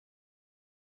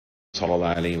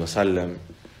sallallahu alaihi wasallam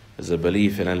is a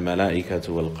belief in al-malaikatu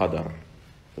wal-qadar,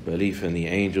 the belief in the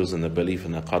angels and the belief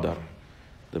in the qadar,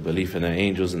 the belief in the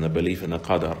angels and the belief in the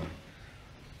qadar.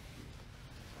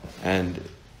 And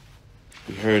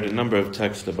we heard a number of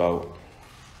texts about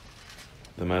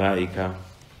the malaika,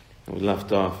 and we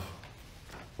left off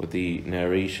with the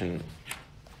narration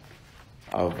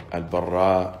of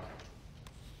al-Barra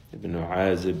ibn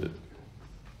Azib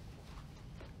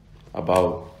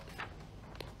about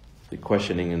the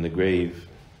questioning in the grave,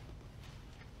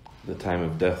 the time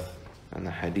of death, and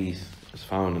the hadith is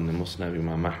found in the Musnad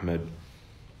Imam Ahmad,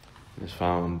 is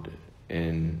found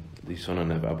in the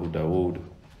Sunan of Abu Dawood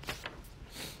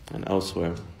and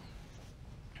elsewhere,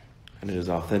 and it is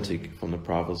authentic from the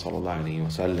Prophet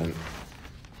ﷺ.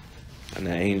 And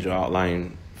the angel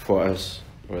outlined for us,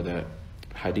 or that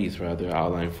hadith rather,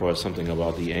 outlined for us something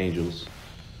about the angels,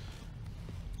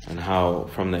 and how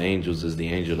from the angels is the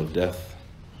angel of death,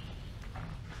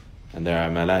 and there are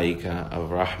malaika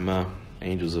of rahmah,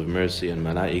 angels of mercy, and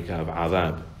malaika of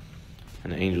adhab,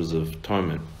 and angels of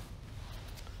torment.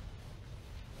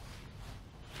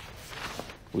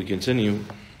 We continue.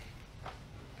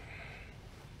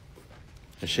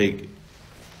 Shaykh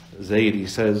Zaidi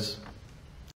says,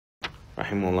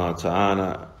 rahimahullah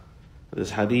ta'ala,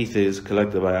 this hadith is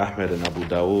collected by Ahmad and Abu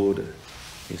Dawood.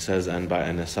 He says, and by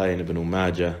An-Nasai and Ibn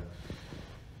Majah,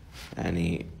 and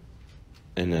he,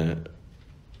 in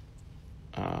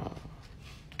a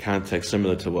context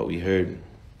similar to what we heard,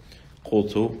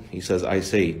 قلت, he says, I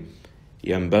say,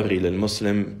 ينبغي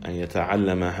للمسلم أن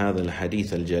يتعلم هذا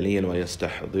الحديث الجليل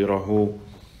ويستحضره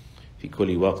في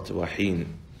كل وقت وحين.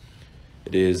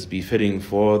 It is befitting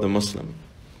for the Muslim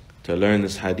to learn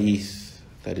this hadith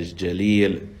that is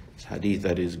jaleel, this hadith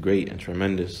that is great and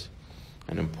tremendous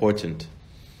and important,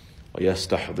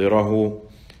 ويستحضره,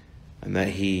 and that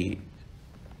he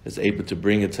is able to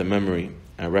bring it to memory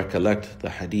and recollect the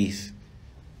hadith.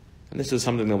 And this is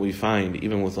something that we find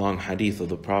even with long hadith of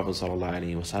the Prophet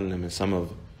ﷺ, and some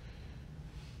of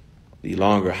the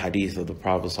longer hadith of the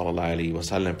Prophet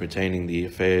ﷺ pertaining the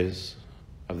affairs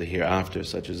of the hereafter,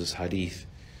 such as this hadith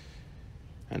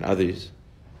and others,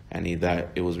 and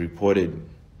that it was reported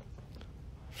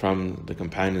from the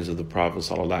companions of the Prophet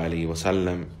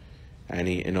ﷺ, and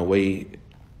in a way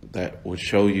that would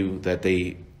show you that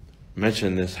they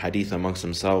mention this hadith amongst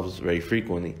themselves very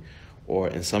frequently, or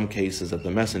in some cases that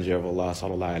the Messenger of Allah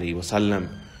ﷺ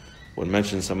would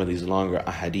mention some of these longer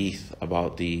ahadith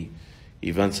about the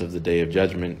events of the Day of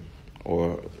Judgment,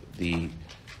 or the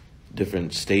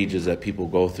different stages that people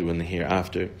go through in the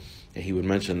hereafter, and he would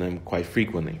mention them quite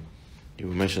frequently.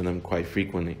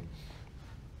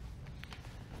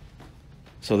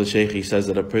 So the Shaykh, he says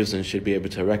that a person should be able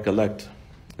to recollect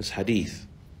this hadith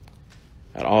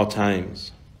at all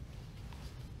times.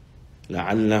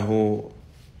 لَعَلَّهُ,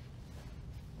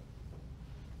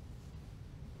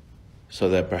 so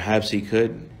that perhaps he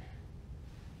could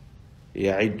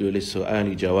يَعِدُّ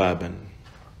لِلسُّؤَالِ جَوَابًا,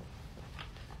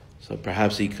 so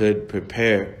perhaps he could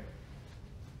prepare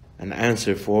an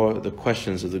answer for the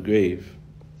questions of the grave.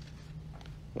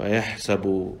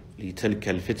 وَيَحْسَبُ لِتِلْكَ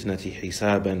الْفِتْنَةِ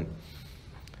حِسَابًا,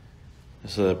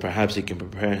 so that perhaps he can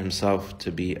prepare himself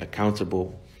to be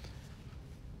accountable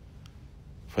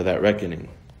for that reckoning.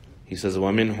 He says,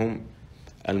 وَمِنْهُمْ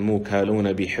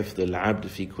الْمُوكَالُونَ بِحِفْظِ الْعَبْدِ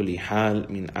فِي كُلِّ حَالٍ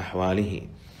مِنْ أَحْوَالِهِ.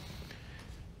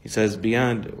 He says,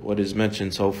 beyond what is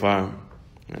mentioned so far,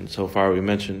 and so far we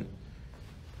mentioned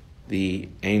the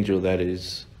angel that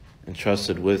is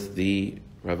entrusted with the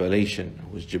revelation,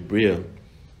 who is Jibreel.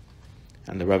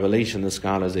 And the revelation, the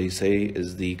scholars, they say,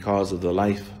 is the cause of the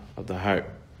life of the heart.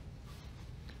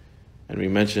 And we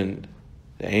mentioned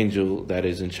the angel that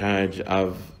is in charge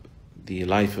of the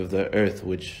life of the earth,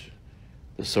 which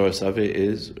the source of it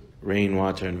is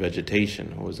rainwater and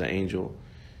vegetation, who is the angel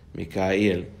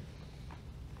Mikael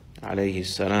alayhi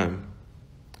salam.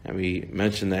 And we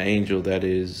mentioned the angel that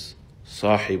is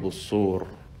Sahibul Sur.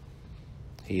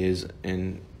 He is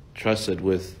entrusted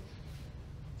with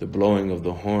the blowing of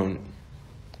the horn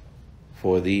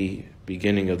for the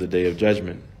beginning of the Day of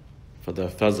Judgment, for the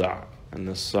faza' and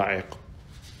the sa'iq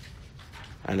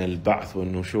and al-ba'th wa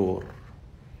nushur,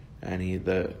 and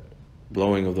the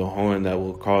blowing of the horn that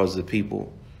will cause the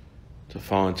people to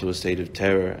fall into a state of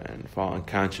terror and fall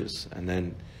unconscious, and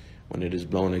then when it is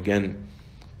blown again,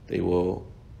 they will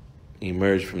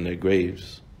emerge from their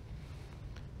graves.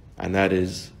 And that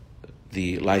is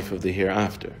the life of the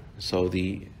hereafter. So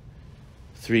the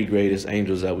three greatest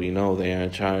angels that we know, they are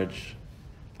in charge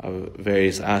of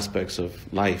various aspects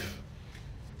of life.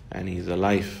 And he's the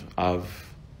life of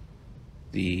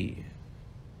the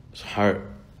heart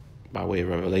by way of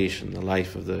revelation, the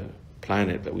life of the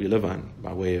planet that we live on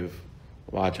by way of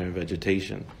water and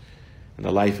vegetation, and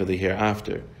the life of the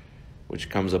hereafter, which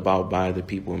comes about by the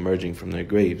people emerging from their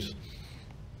graves.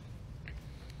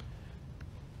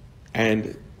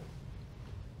 And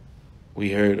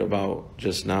we heard about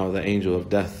just now the angel of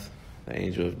death. The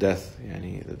angel of death,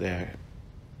 that they're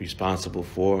responsible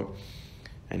for,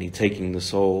 and he taking the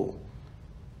soul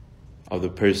of the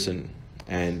person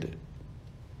and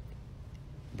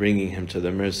bringing him to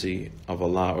the mercy of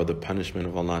Allah or the punishment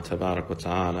of Allah Tabarak wa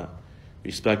Ta'ala,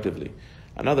 respectively.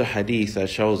 Another hadith that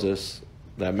shows us,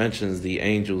 that mentions the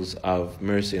angels of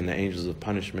mercy and the angels of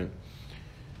punishment.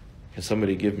 Can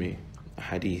somebody give me a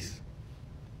hadith?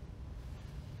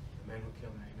 The man who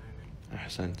killed 99 men.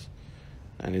 Ahsant.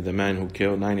 And the man who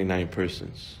killed 99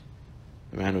 persons.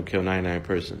 The man who killed 99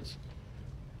 persons.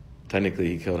 Technically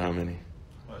he killed how many?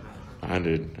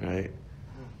 100, right?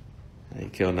 And he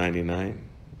killed 99.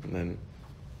 And then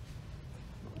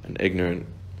an ignorant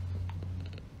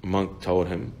monk told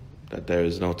him that there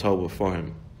is no tawbah for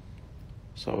him.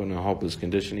 So in a hopeless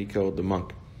condition, he killed the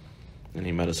monk. And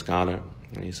he met a scholar,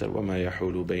 and he said, وَمَا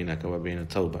يَحُولُ بَيْنَكَ وَبَيْنَ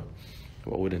التَّوْبَةِ?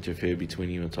 What would interfere between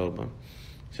you and tawbah?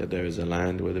 He said, there is a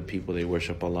land where the people, they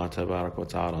worship Allah Tabarak wa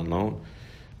Ta'ala alone.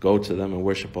 Go to them and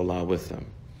worship Allah with them,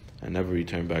 and never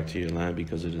return back to your land,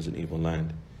 because it is an evil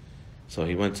land. So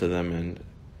he went to them, and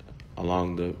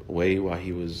along the way, while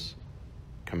he was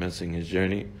commencing his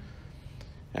journey,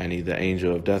 and the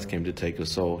angel of death came to take his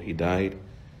soul. He died.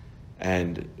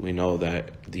 And we know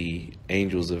that the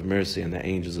angels of mercy and the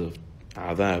angels of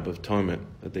adhab, of torment,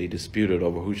 that they disputed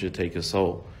over who should take his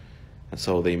soul. And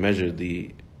so they measured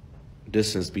the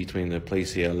distance between the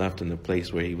place he had left and the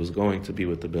place where he was going to be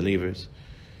with the believers.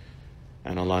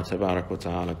 And Allah Tabarak wa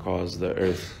Ta'ala caused the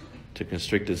earth to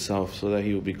constrict itself so that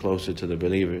he would be closer to the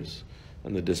believers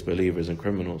than the disbelievers and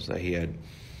criminals that he had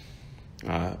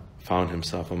found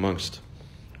himself amongst,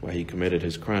 where he committed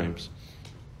his crimes.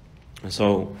 And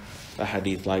so the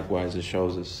hadith likewise, it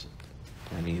shows us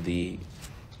the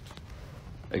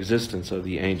existence of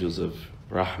the angels of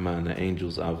rahmah and the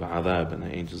angels of adhab and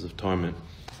the angels of torment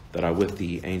that are with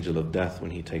the angel of death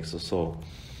when he takes the soul.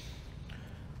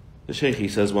 The Shaykh, he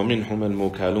says, وَمِنْهُمَ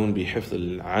الْمُوكَالُونَ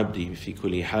بِحِفْظِ الْعَبْدِ فِي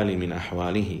كُلِّ حَالٍ مِنْ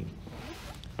أَحْوَالِهِ.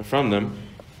 And from them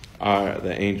are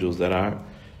the angels that are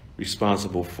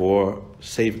responsible for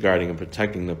safeguarding and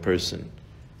protecting the person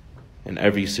in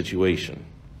every situation.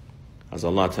 As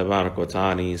Allah Tabarak wa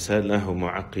Ta'ala said, لَهُ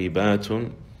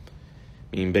مُعَقِّبَاتٌ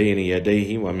مِنْ بَيْنِ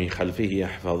يَدَيْهِ وَمِنْ خَلْفِهِ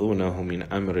يَحْفَظُونَهُ مِنْ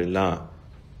أَمْرِ اللَّهِ.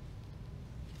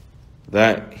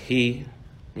 That he,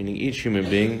 meaning each human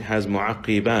being, has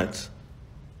mu'aqibat,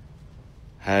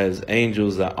 has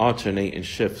angels that alternate in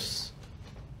shifts.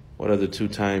 What are the two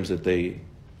times that they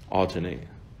alternate?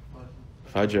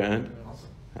 Fajr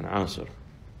and Asr.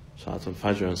 Salatul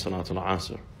Fajr and Salatul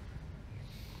Asr.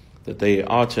 That they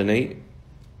alternate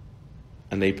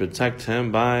and they protect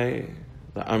him by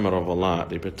the amr of Allah.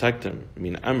 They protect him.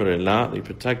 Min amrillah, they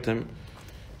protect him.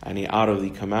 And he out of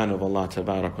the command of Allah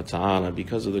Tabarak wa Ta'ala,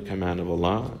 because of the command of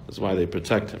Allah, is why they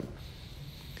protect him.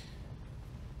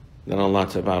 Then Allah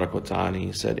Tabarak wa Ta'ala,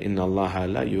 he said, إِنَّ اللَّهَ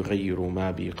لَا يُغَيِّرُ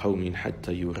مَا بِقَوْمٍ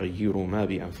حَتَّى يُغَيِّرُوا مَا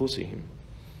بِأَنفُسِهِمْ.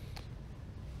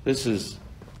 This is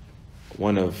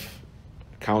one of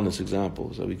countless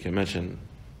examples that we can mention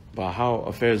about how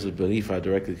affairs of belief are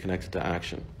directly connected to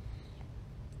action.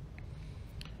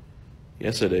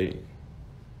 Yesterday,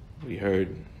 we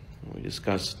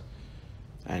discussed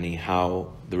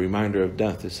how the reminder of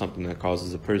death is something that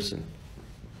causes a person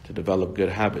to develop good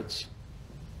habits.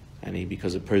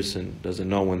 Because a person doesn't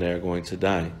know when they are going to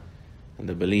die, and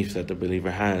the belief that the believer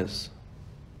has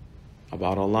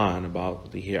about Allah and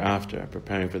about the hereafter,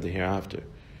 preparing for the hereafter,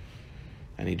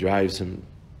 and he drives him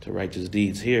to righteous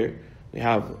deeds. Here we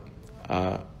have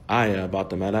ayah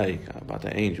about the malaika, about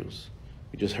the angels.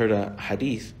 We just heard a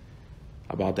hadith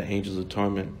about the angels of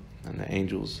torment and the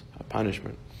angels of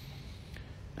punishment,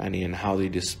 and how they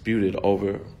disputed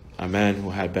over a man who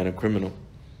had been a criminal,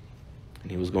 and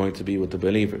he was going to be with the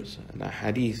believers. And the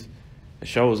hadith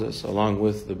shows us, along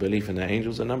with the belief in the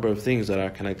angels, a number of things that are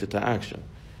connected to action.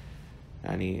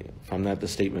 From that, the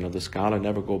statement of the scholar,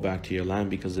 never go back to your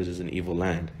land because it is an evil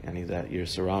land. That your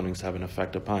surroundings have an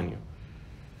effect upon you.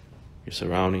 Your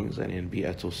surroundings, and in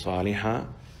bi'atul salihah,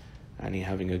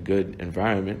 having a good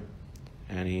environment,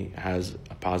 has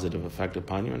a positive effect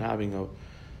upon you, and having a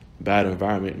bad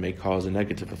environment may cause a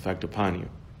negative effect upon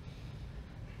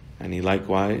you.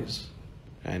 Likewise,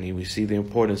 we see the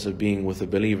importance of being with the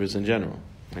believers in general.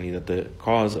 That the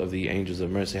cause of the angels of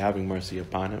mercy having mercy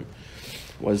upon him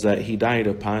was that he died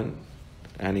upon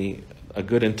a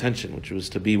good intention, which was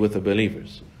to be with the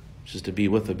believers.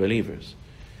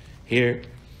 Here,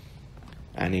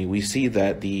 And we see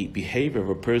that the behavior of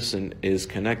a person is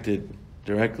connected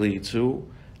directly to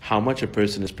how much a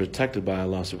person is protected by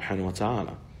Allah subhanahu wa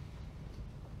ta'ala.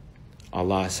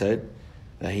 Allah said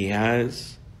that He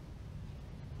has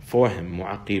for Him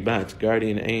mu'aqibat,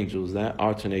 guardian angels that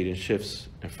alternate in shifts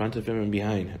in front of Him and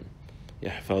behind Him.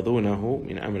 يَحْفَظُونَهُ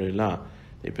مِنْ أَمْرِ اللَّهِ.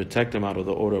 They protect Him out of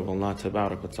the order of Allah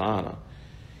tabarak wa ta'ala.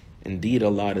 Indeed,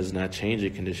 Allah does not change the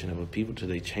condition of a people till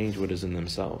they change what is in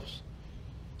themselves.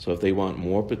 So if they want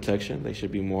more protection, they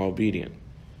should be more obedient.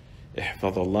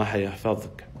 احفظ الله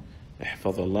يحفظك.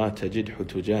 احفظ الله تجده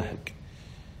تجاهك.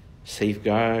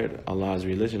 Safeguard Allah's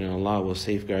religion and Allah will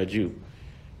safeguard you.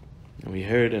 And we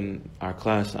heard in our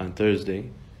class on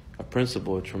Thursday a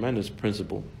principle, a tremendous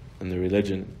principle in the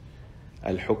religion.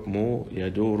 الحكم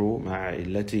يدور مع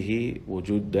علته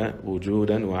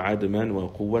وجودا وعدما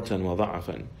وقوة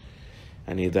وضعفا.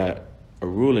 And that a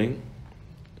ruling,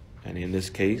 and in this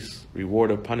case,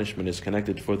 reward or punishment is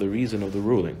connected for the reason of the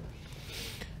ruling.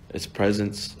 Its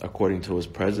presence, according to its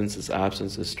presence, its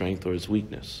absence, its strength, or its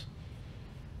weakness.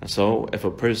 And so, if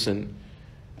a person,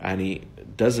 and he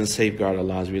doesn't safeguard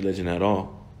Allah's religion at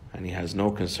all, and he has no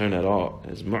concern at all,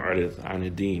 is mu'rid an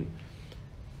ad-din,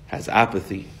 has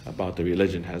apathy about the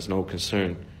religion, has no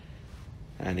concern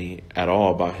at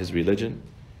all about his religion,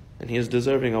 then he is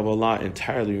deserving of Allah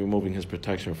entirely removing His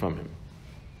protection from him.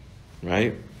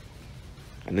 Right?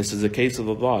 And this is the case of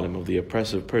the zalim, of the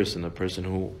oppressive person, the person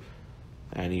who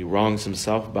he wrongs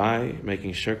himself by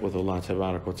making shirk with Allah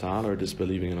tabarak wa ta'ala, or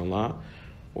disbelieving in Allah,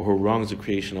 or who wrongs the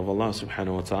creation of Allah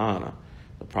subhanahu wa ta'ala.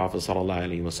 The Prophet sallallahu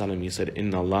alaihi wasallam, he said,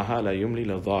 "Inna Allah la yumli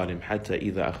la zalim hatta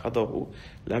idha akhadahu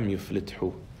lam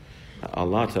yuflithu."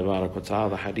 Allah tabarak wa ta'ala,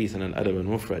 the hadith in Al-Adab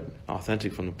al-Mufrad,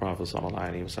 authentic from the Prophet sallallahu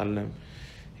alaihi wasallam,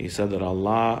 he said that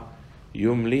Allah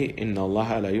yumli, inna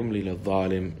Allah la yumli la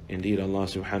zalim. Indeed, Allah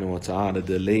subhanahu wa ta'ala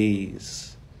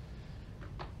delays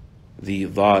the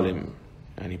zalim,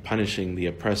 and He punishing the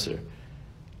oppressor,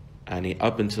 and He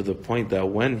up until the point that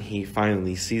when He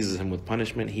finally seizes him with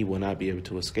punishment, he will not be able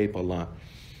to escape Allah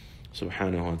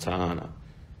subhanahu wa ta'ala.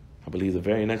 I believe the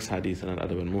very next hadith in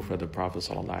Al-Adab al-Mufrad, the Prophet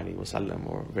sallallahu alaihi wasallam,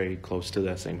 or very close to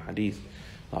that same hadith,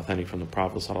 authentic from the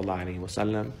Prophet sallallahu alaihi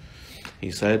wasallam, he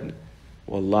said,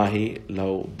 "Wallahi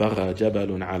law bagha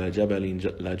jabalun ala jabalin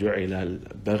la ju'ila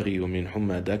al-baghi min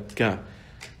humma dakka."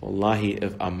 Wallahi,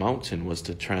 if a mountain was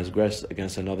to transgress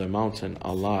against another mountain,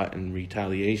 Allah in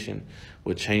retaliation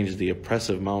would change the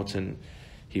oppressive mountain.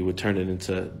 He would turn it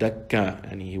into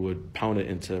dakka, and He would pound it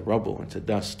into rubble, into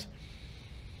dust.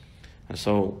 And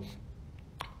so,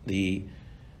 the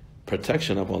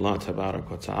protection of Allah tabarak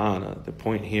wa ta'ala, the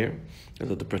point here is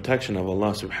that the protection of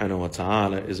Allah subhanahu wa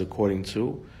ta'ala is according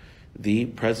to the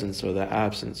presence or the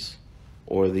absence,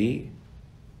 or the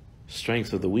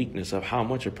strength or the weakness of how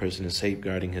much a person is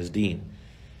safeguarding his deen.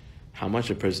 How much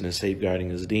a person is safeguarding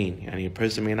his deen. And a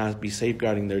person may not be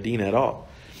safeguarding their deen at all.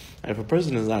 And if a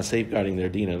person is not safeguarding their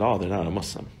deen at all, they're not a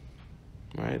Muslim.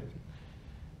 Right?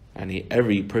 And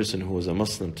every person who is a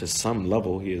Muslim, to some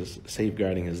level, he is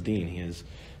safeguarding his deen. He is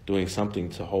doing something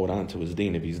to hold on to his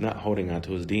deen. If he's not holding on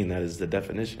to his deen, that is the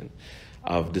definition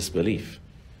of disbelief.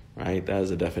 Right? That is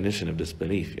the definition of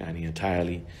disbelief. And he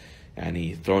entirely,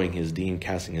 throwing his deen,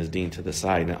 casting his deen to the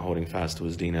side, not holding fast to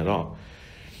his deen at all.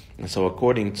 And so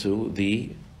according to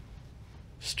the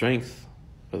strength,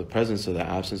 or the presence or the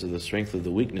absence, or the strength or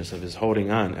the weakness of his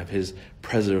holding on, of his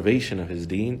preservation of his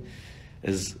deen,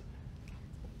 is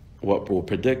what will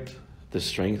predict the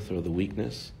strength or the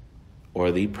weakness,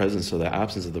 or the presence or the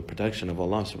absence of the protection of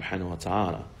Allah subhanahu wa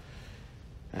ta'ala.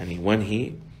 And when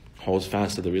he holds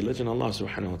fast to the religion, Allah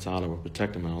subhanahu wa ta'ala will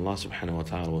protect him, and Allah subhanahu wa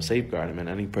ta'ala will safeguard him. And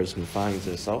any person who finds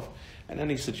himself in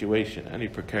any situation, any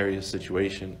precarious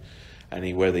situation,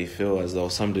 anywhere they feel as though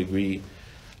some degree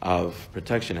of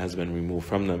protection has been removed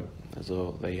from them, as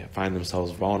though they find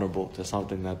themselves vulnerable to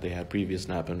something that they had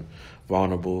previously not been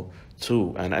vulnerable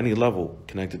to, and any level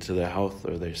connected to their health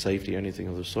or their safety or anything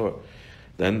of the sort,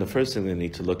 then the first thing they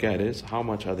need to look at is how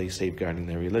much are they safeguarding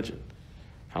their religion.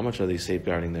 How much are they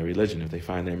safeguarding their religion? If they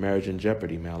find their marriage in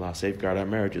jeopardy, may Allah safeguard our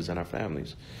marriages and our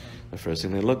families. The first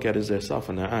thing they look at is their self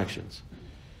and their actions.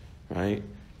 Right?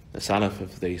 The Salaf,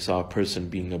 if they saw a person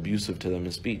being abusive to them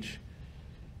in speech,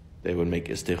 they would make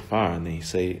istighfar, and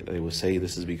they would say,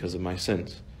 "This is because of my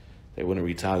sins." They wouldn't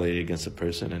retaliate against a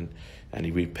person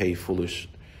and repay foolish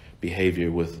behavior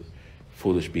with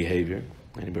foolish behavior.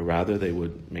 But rather, they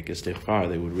would make istighfar.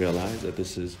 They would realize that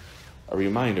this is a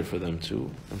reminder for them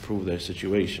to improve their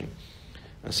situation.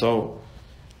 And so,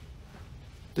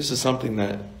 this is something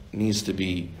that needs to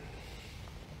be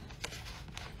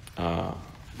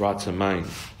brought to mind.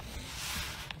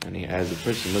 And as a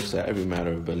person looks at every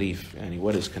matter of belief, and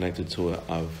what is connected to it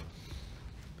of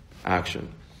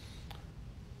action.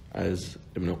 As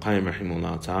Ibn Qayyim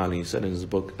rahimahullah ta'ala, he said in his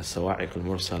book, السواعق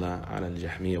المرسلة على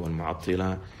الجهمية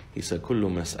والمعطلة, he said, كل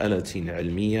مسألة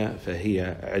علمية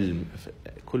فهي علم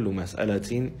كل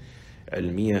مسألة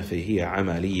علمية فهي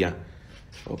عملية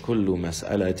وكل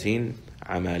مسألة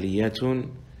عملية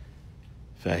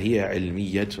فهي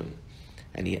علمية.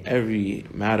 And every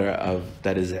matter of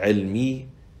that is ilmi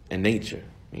in nature,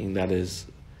 meaning that is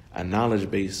a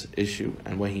knowledge-based issue,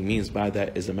 and what he means by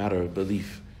that is a matter of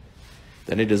belief,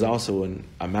 then it is also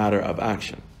a matter of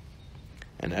action.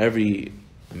 And every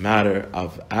matter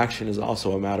of action is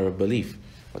also a matter of belief.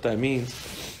 What that means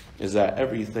is that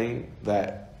everything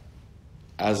that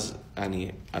as at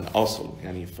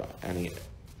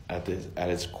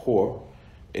its core,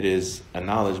 it is a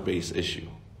knowledge-based issue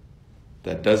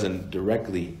that doesn't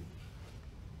directly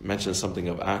mention something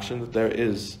of action, that there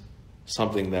is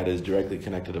something that is directly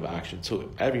connected of action to it.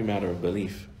 Every matter of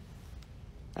belief,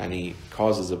 and he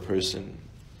causes a person,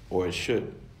 or it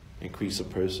should increase a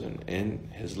person in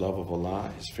his love of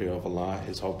Allah, his fear of Allah,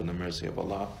 his hope in the mercy of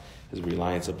Allah, his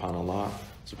reliance upon Allah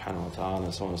subhanahu wa ta'ala,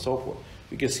 and so on and so forth.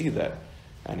 We can see that,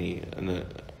 and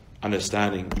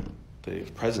understanding the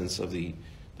presence of the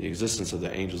existence of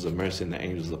the angels of mercy and the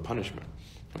angels of punishment.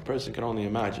 A person can only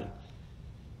imagine,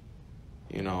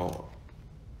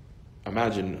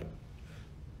 imagine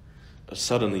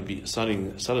suddenly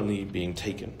being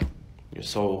taken, your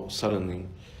soul suddenly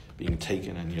being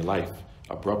taken, and your life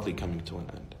abruptly coming to an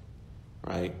end,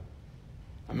 right?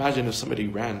 Imagine if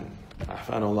somebody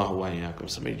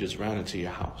somebody just ran into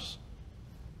your house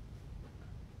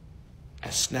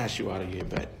and snatched you out of your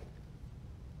bed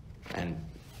and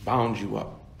bound you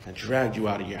up and dragged you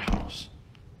out of your house.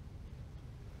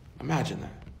 Imagine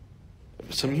that.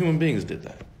 If some human beings did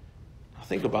that. Now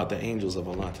think about the angels of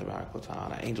Allah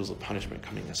Ta'ala, angels of punishment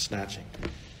coming and snatching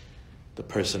the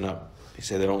person up. They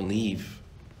say they don't leave,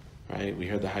 right? We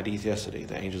heard the hadith yesterday.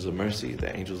 The angels of mercy,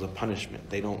 the angels of punishment.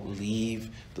 They don't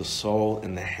leave the soul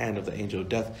in the hand of the angel of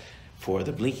death for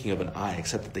the blinking of an eye,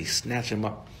 except that they snatch him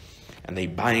up and they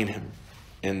bind him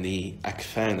in the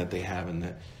akfan that they have, in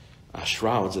the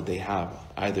shrouds that they have,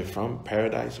 either from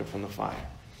paradise or from the fire,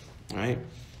 right?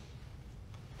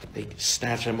 They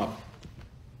snatch him up.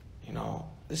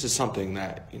 This is something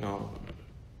that,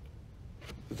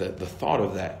 the thought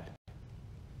of that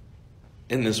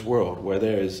in this world where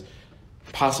there is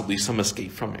possibly some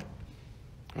escape from it,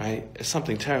 right? It's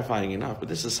something terrifying enough, but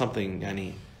this is something,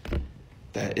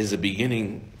 that is the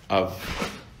beginning of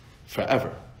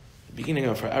forever. The beginning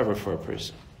of forever for a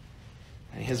person.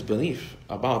 And his belief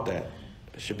about that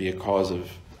should be a cause of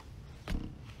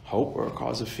hope or a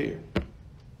cause of fear,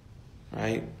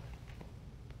 right?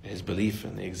 His belief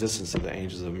in the existence of the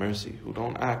angels of mercy who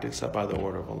don't act except by the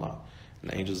order of Allah,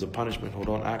 and the angels of punishment who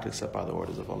don't act except by the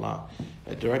orders of Allah.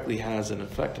 It directly has an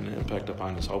effect and an impact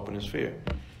upon his hope and his fear.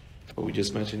 What we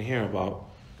just mentioned here about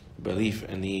belief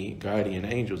in the guardian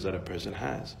angels that a person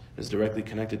has is directly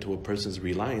connected to a person's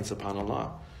reliance upon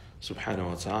Allah subhanahu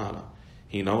wa ta'ala.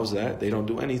 He knows that they don't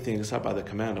do anything except by the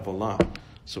command of Allah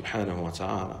subhanahu wa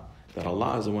ta'ala, that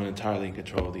Allah is the one entirely in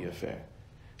control of the affair.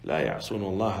 لا يعصون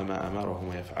الله ما أمرهم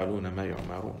ويفعلون ما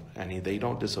يؤمرون. And they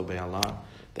don't disobey Allah.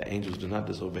 The angels do not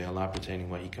disobey Allah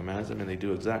pertaining what He commands them, and they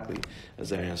do exactly as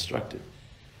they are instructed.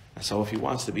 And so if he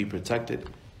wants to be protected,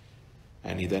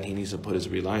 and then he needs to put his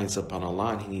reliance upon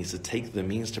Allah, and he needs to take the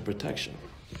means to protection.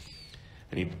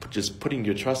 And just putting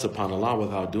your trust upon Allah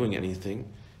without doing anything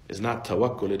is not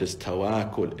tawakkul, it is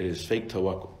tawakkul. It is fake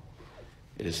tawakkul.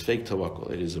 It is fake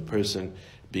tawakkul. It is a person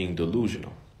being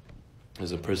delusional. It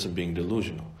is a person being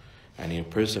delusional. And a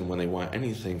person, when they want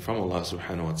anything from Allah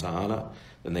subhanahu wa ta'ala,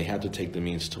 then they have to take the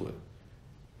means to it.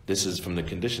 This is from the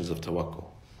conditions of tawakkul.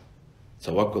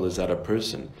 Tawakkul is that a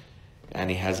person, and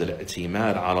he has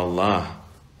al-i'timad ala Allah.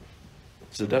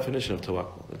 It's the definition of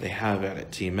tawakkul. That they have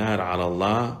al-i'timad ala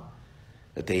Allah,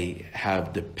 that they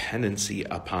have dependency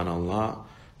upon Allah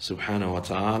subhanahu wa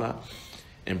ta'ala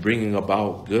in bringing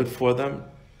about good for them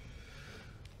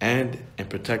and in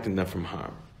protecting them from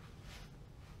harm,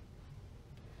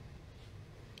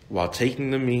 while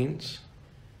taking the means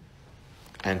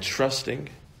and trusting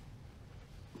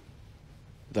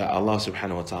that Allah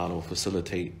subhanahu wa ta'ala will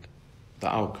facilitate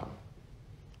the outcome.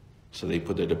 So they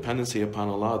put their dependency upon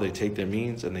Allah, they take their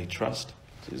means, and they trust.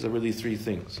 So these are really three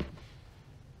things.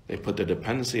 They put their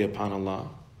dependency upon Allah,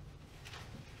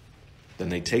 then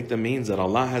they take the means that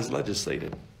Allah has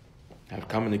legislated, have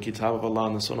come in the kitab of Allah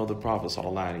and the sunnah of the Prophet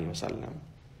sallallahu alaihi wasallam,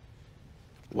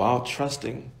 while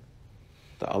trusting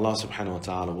that Allah subhanahu wa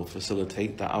ta'ala will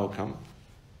facilitate the outcome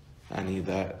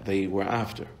that they were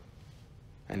after.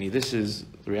 This is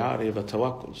the reality of a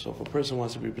tawakkul. So if a person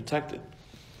wants to be protected,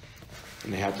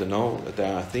 and they have to know that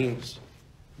there are things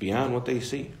beyond what they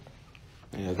see.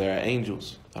 There are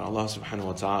angels that Allah subhanahu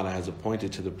wa ta'ala has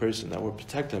appointed to the person that will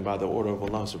protect them by the order of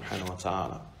Allah subhanahu wa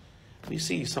ta'ala. We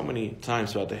see so many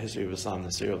times throughout the history of Islam, the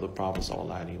seerah of the Prophet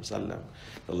sallallahu alaihi wasallam,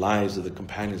 the lives of the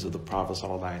companions of the Prophet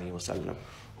sallallahu alaihi wasallam,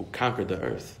 who conquered the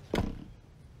earth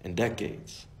in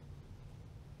decades.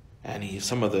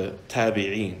 Some of the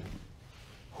tabi'een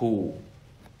who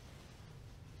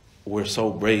were so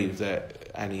brave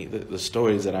that, the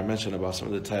stories that I mentioned about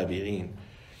some of the tabi'een,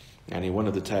 one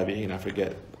of the tabi'een, I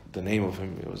forget the name of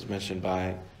him, it was mentioned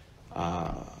by,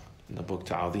 in the book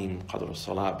Ta'adhim Qadr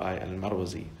al-Salat by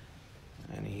al-Marwazi.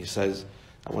 And he says,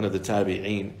 one of the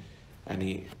tabi'een,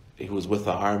 he was with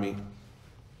the army,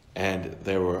 and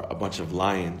there were a bunch of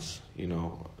lions,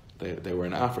 they were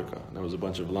in Africa, and there was a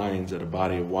bunch of lions at a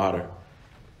body of water,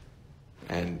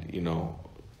 and,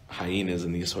 hyenas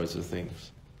and these sorts of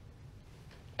things.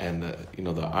 And,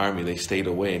 the army, they stayed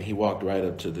away, and he walked right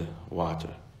up to the water.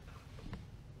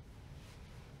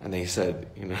 And they said,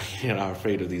 you're not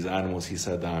afraid of these animals. He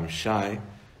said that I'm shy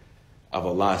of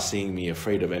Allah seeing me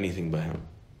afraid of anything but Him.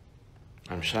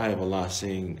 I'm shy of Allah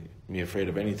seeing me afraid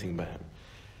of anything but Him.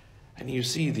 And you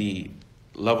see the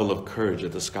level of courage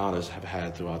that the scholars have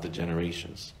had throughout the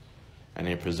generations, and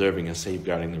in preserving and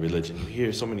safeguarding the religion. You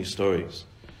hear so many stories.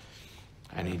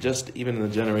 Even in the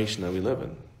generation that we live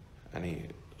in,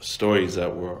 stories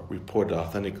that were reported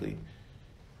authentically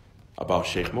about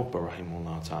Sheikh Muqba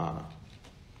rahimahullah ta'ala.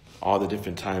 All the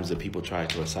different times that people tried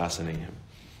to assassinate him.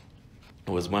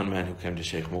 There was one man who came to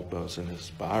Sheikh Muqba, it was in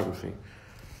his biography,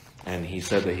 and he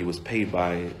said that he was paid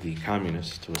by the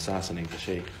communists to assassinate the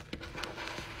Sheikh.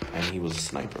 And he was a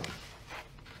sniper.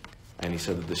 And he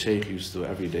said that the Sheikh used to,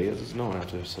 every day, as is known,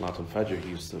 after Salatul Fajr, he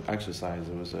used to exercise.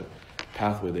 There was a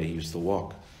pathway that he used to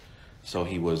walk. So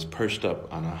he was perched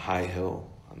up on a high hill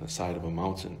on the side of a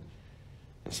mountain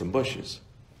and some bushes,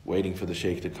 waiting for the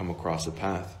Sheikh to come across the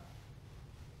path.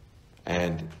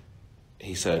 And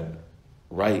he said,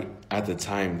 right at the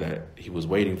time that he was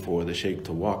waiting for the Sheikh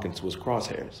to walk into his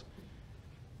crosshairs,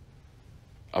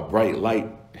 a bright light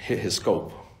hit his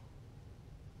scope.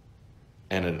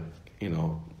 And it,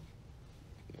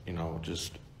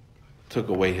 just took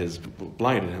away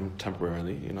blinded him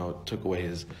temporarily, took away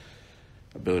his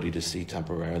ability to see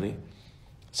temporarily.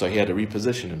 So he had to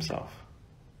reposition himself.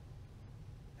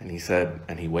 And he said,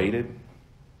 and he waited.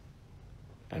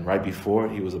 And right before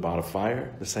he was about to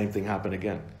fire, the same thing happened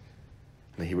again.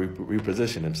 And he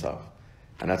repositioned himself.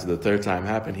 And after the third time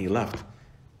happened, he left.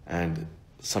 And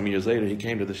some years later, he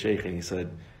came to the Sheikh and he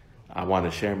said, I want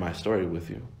to share my story with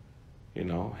you.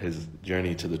 His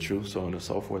journey to the truth, so on and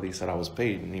so forth. He said, I was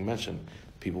paid. And he mentioned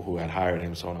people who had hired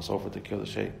him, so on and so forth, to kill the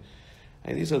Sheikh.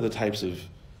 And these are the types of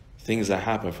things that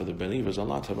happen for the believers.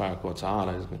 Allah Tabaraka wa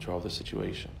Ta'ala is in control of the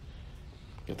situation.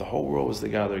 If the whole world was to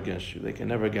gather against you, they can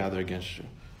never gather against you.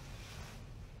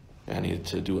 And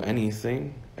to do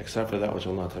anything except for that which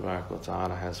Allah Tabaraka wa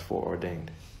Ta'ala has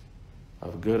foreordained,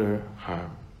 of good or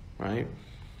harm, right?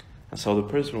 And so the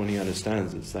person, when he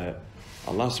understands this, that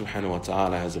Allah subhanahu wa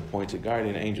ta'ala has appointed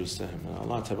guardian angels to him. And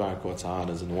Allah tabaraka wa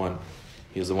ta'ala is the one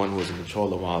who is in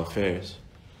control of all affairs.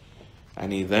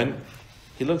 And he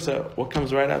looks at what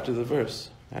comes right after the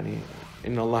verse. And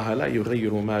إِنَّ اللَّهَ لَا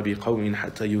يُغَيِّرُ مَا بِقَوْمٍ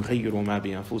حَتَّى يُغَيِّرُ مَا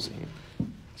بِأَنفُسِهِمْ.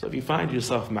 So if you find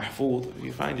yourself mahfud, if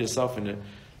you find yourself in a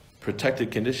protected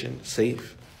condition,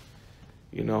 safe,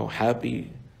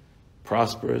 happy,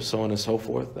 prosperous, so on and so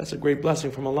forth, that's a great blessing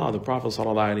from Allah. The Prophet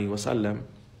sallallahu alaihi wasallam,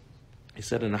 he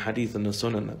said in a hadith in the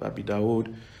Sunan of Abi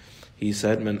Dawood, he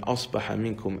said, مَنْ أَصْبَحَ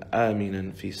مِنْكُمْ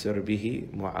آمِنًا فِي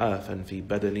سِرْبِهِ مُعَافًا فِي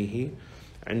بَدَنِهِ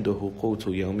عِنْدَهُ قُوتُ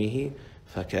يَوْمِهِ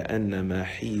فَكَأَنَّمَا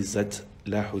حِيزَتْ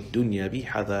لَهُ الدُّنْيَا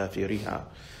بِحَذَافِرِهَا.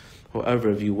 Whoever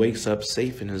of you wakes up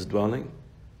safe in his dwelling,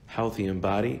 healthy in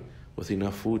body, with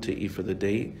enough food to eat for the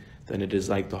day, then it is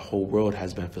like the whole world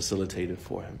has been facilitated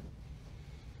for him.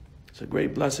 It's a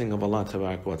great blessing of Allah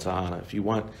Tabaraka wa Ta'ala. If you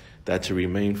want that to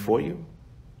remain for you,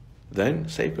 then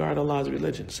safeguard Allah's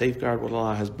religion. Safeguard what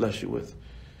Allah has blessed you with.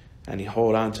 And you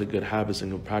hold on to good habits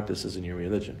and good practices in your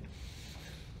religion.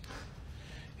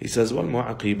 He says,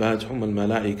 وَالْمُعَقِبَاتْ هُمَ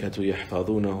الْمَلَائِكَةُ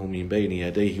يَحْفَظُونَهُ مِنْ بَيْنِ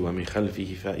يَدَيْهِ وَمِنْ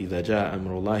خَلْفِهِ فَإِذَا جَاءَ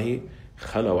أَمْرُ اللَّهِ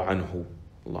خَلَوْا عَنْهُ.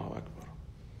 Allahu Akbar.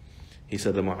 He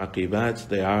said the mu'aqibats,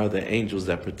 they are the angels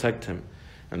that protect him,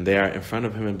 and they are in front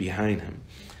of him and behind him.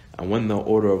 And when the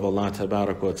order of Allah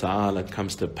Tabaraka wa Ta'ala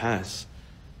comes to pass,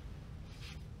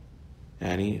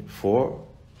 for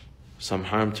some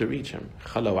harm to reach him,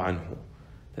 خَلَوْا عَنْهُ,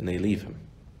 then they leave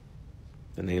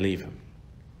him.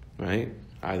 Right?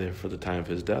 either for the time of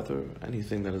his death or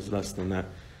anything that is less than that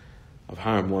of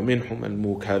harm. وَمِنْهُمْ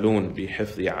الْمُوكَلُونَ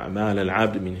بِحِفْظِ أَعْمَالِ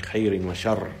الْعَبْدِ مِنْ خَيْرٍ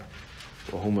وَشَرٍّ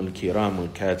وهم الكرام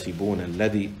الكاتبون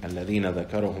الذين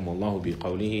ذكرهم الله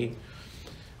بقوله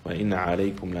وإن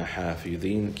عليكم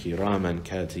لحافظين كراما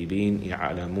كاتبين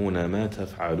يعلمون ما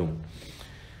تفعلون.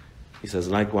 He says,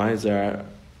 likewise, there are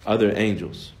other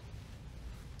angels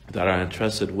that are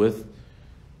entrusted with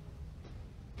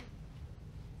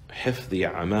حفظ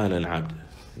أعمال العبد,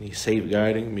 and he's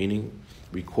safeguarding, meaning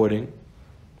recording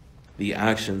the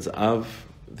actions of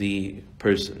the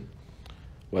person,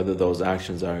 whether those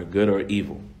actions are good or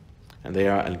evil. And they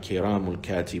are al-kiram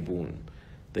al-katibun.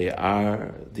 They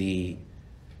are the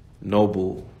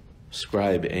noble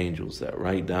scribe angels that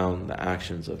write down the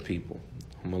actions of people,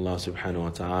 whom Allah subhanahu wa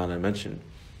ta'ala mentioned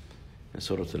in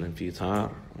Surah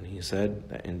Al-Infitar when He said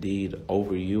that indeed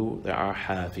over you there are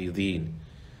hafidhin.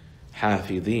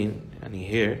 Hafidhin, and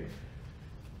here,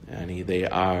 and they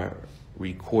are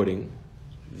recording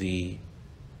the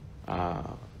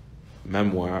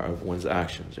memoir of one's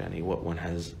actions, yani what one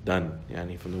has done,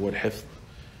 yani from the word hifz,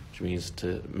 which means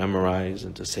to memorize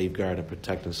and to safeguard and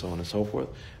protect and so on and so forth.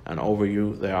 And over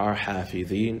you there are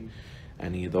hafidhin,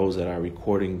 and those that are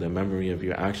recording the memory of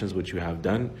your actions which you have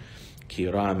done.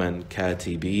 Kiraman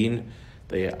katibin,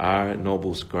 they are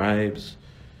noble scribes,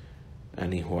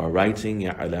 and who are writing.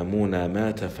 Ya'lamuna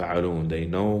ma tafa'alun, they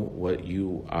know what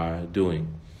you are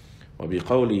doing.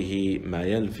 وبقوله ما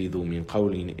يلفظ من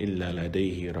قول إلا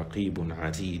لديه رقيب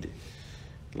عتيد.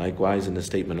 Likewise, in the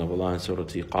statement of Allah in Surah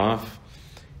Qaf,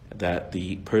 that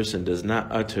the person does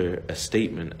not utter a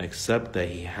statement except that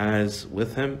he has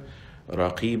with him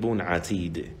raqibun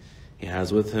atid. He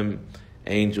has with him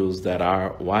angels that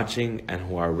are watching and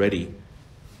who are ready,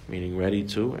 meaning ready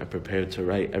to and prepared to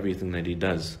write everything that he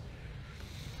does.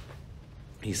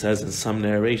 He says in some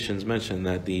narrations mention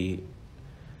that the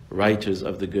writers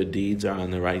of the good deeds are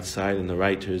on the right side, and the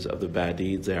writers of the bad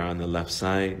deeds they are on the left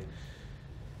side,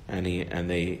 and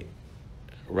they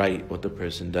write what the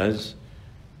person does.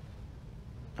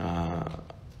 And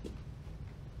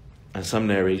some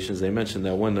narrations they mention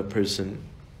that when the person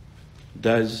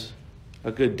does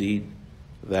a good deed,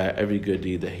 that every good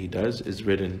deed that he does is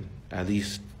written at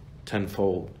least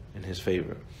tenfold in his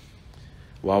favor.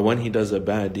 While when he does a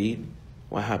bad deed,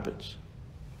 what happens?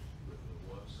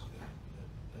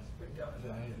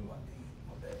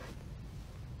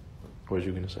 What was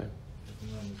you going to say? If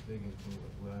I'm not mistaken,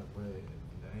 what I read,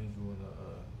 the angel on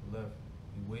the left,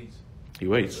 he waits. He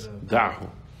waits. Da'hu.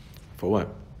 For what?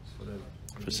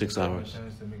 For 6 hours.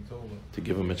 To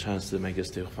give him a chance to make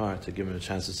istighfar, to give him a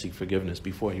chance to seek forgiveness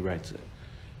before he writes it.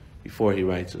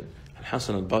 And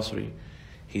Hassan al-Basri,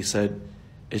 he said,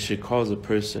 it should cause a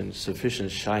person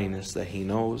sufficient shyness that he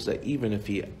knows that even if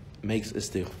he makes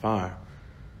istighfar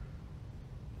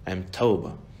and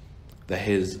tawbah, that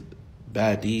his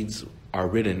bad deeds are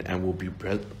written and will be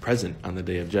present on the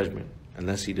Day of Judgment,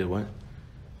 unless he did what?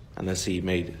 Unless he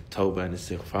made tawbah and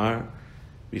istighfar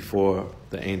before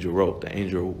the angel wrote. The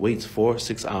angel waits for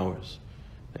 6 hours.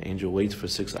 The angel waits for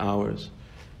 6 hours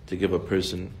to give a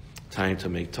person time to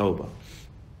make tawbah.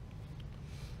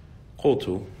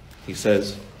 قلت, he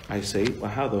says, I say,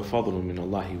 وَهَذَا فَضْلٌ مِّنَ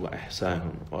اللَّهِ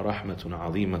وَإِحْسَانٌ وَرَحْمَةٌ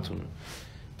عَظِيمَةٌ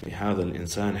لِهَذَا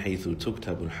الْإِنسَانِ حَيْثُ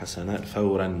تُكْتَبُ الْحَسَنَاتِ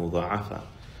فَوْرًا مُضَاعَفًا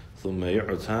ثم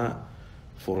يعطى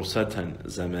فرصة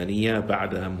زمنية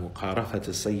بعد مقارفة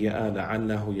السيئة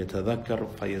لعله يتذكر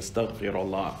فيستغفر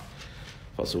الله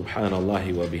فسبحان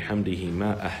الله وبحمده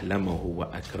ما أحلمه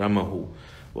وأكرمه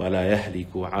ولا يهلك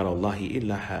على الله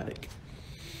إلا هالك.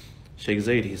 Sheikh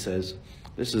Zayd, he says,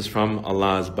 this is from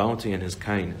Allah's bounty and His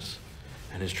kindness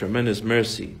and His tremendous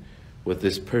mercy with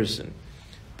this person,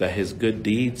 that his good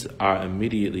deeds are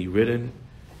immediately written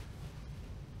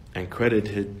and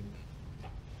credited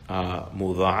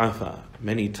mudha'afa,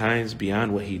 many times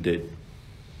beyond what he did.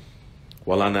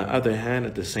 While on the other hand,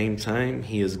 at the same time,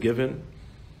 he is given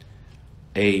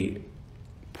a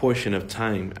portion of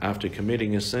time after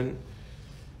committing a sin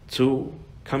to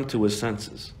come to his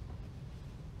senses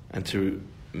and to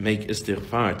make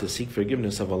istighfar, to seek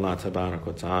forgiveness of Allah tabarak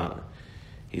wa ta'ala.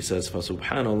 He says,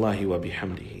 فَسُبْحَانَ wa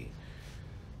bihamdihi.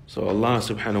 So Allah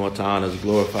subhanahu wa ta'ala is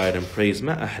glorified and praised.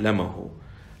 مَا أَحْلَمَهُ.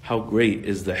 How great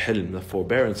is the hilm, the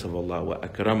forbearance of Allah, wa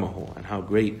akramahu, and how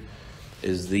great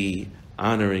is the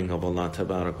honoring of Allah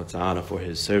tabarak wa ta'ala for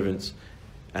His servants,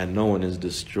 and no one is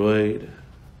destroyed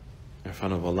in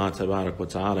front of Allah tabarak wa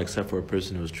ta'ala except for a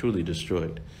person who is truly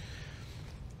destroyed.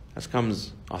 This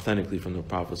comes authentically from the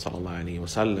Prophet sallallahu alaihi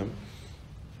wasallam,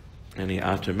 and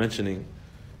after mentioning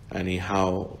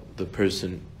how the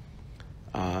person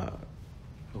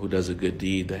who does a good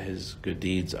deed, that his good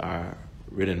deeds are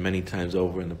written many times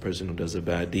over, and the person who does a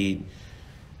bad deed,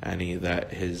 and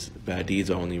that his bad deeds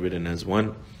are only written as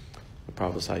one. The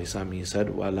Prophet ﷺ, he said,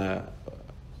 وَلَا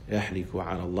يَحْلِكُ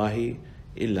عَلَى اللَّهِ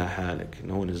إِلَّا هَالِكٌ.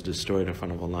 No one is destroyed in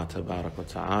front of Allah Tabarak wa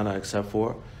Ta'ala except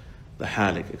for the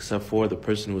halik, except for the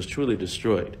person who is truly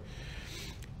destroyed.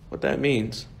 What that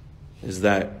means is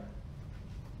that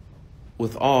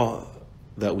with all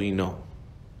that we know,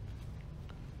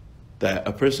 that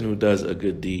a person who does a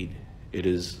good deed, it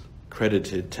is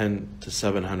credited 10 to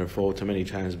 700 fold, to many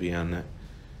times beyond that.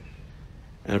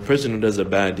 And a person who does a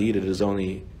bad deed, it is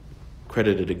only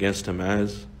credited against him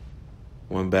as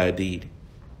one bad deed.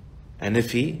 And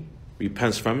if he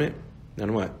repents from it,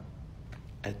 then what?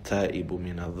 التائب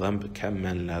من الذنب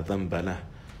كمن لا ذنب له.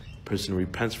 The person who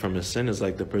repents from his sin is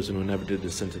like the person who never did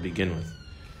the sin to begin with.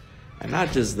 And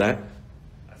not just that,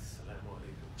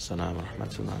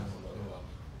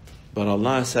 but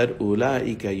Allah said,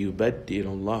 أولئك يبدل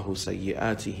الله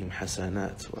سيئاتهم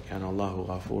حسنات وكان الله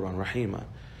غفورا رحيما.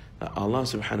 That Allah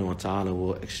subhanahu wa ta'ala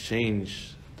will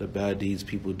exchange the bad deeds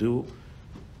people do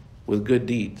with good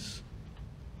deeds.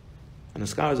 And the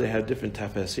scholars, they have different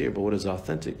tafsir, but what is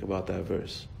authentic about that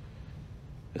verse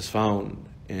is found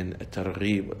in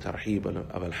At-Targhib wa Tarhib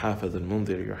of Al-Hafiz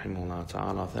Al-Mundhiri rahimahullah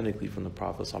ta'ala, authentically from the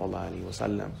Prophet sallallahu alaihi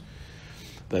wasallam,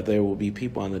 that there will be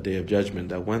people on the Day of Judgment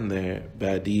that when their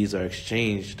bad deeds are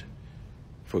exchanged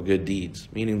for good deeds,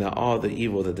 meaning that all the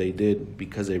evil that they did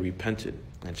because they repented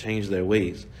and changed their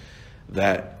ways,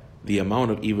 that the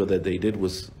amount of evil that they did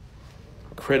was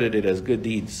credited as good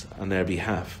deeds on their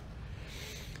behalf.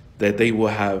 That they will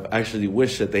have actually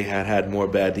wished that they had had more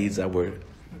bad deeds that were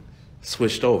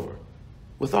switched over.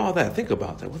 With all that, think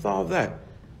about that, with all that,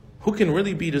 who can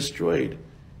really be destroyed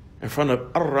in front of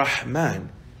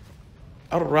Ar-Rahman?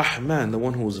 Ar-Rahman, the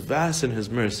one who is vast in his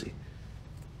mercy.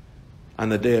 On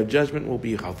the Day of Judgment will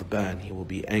be Ghadban, he will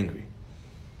be angry.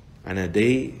 On a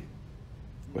day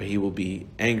where he will be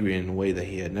angry in a way that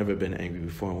he had never been angry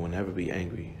before and will never be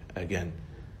angry again.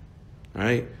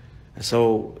 Alright? And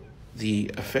so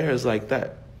the affairs like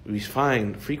that we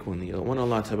find frequently. When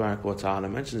Allah Tabarak wa Ta'ala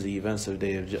mentions the events of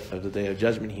the Day of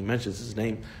Judgment, He mentions His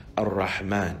name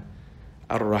Ar-Rahman.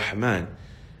 Ar-Rahman.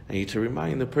 And to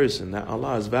remind the person that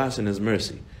Allah is vast in His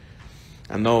mercy.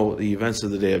 And though the events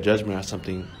of the Day of Judgment are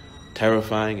something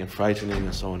terrifying and frightening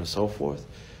and so on and so forth,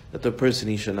 that the person,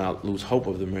 he should not lose hope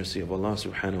of the mercy of Allah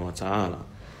subhanahu wa ta'ala.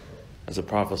 As the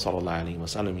Prophet sallallahu alaihi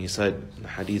wasallam, he said in a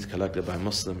hadith collected by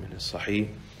Muslim in his Sahih,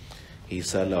 he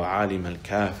said, لو عالم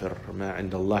الكافر ما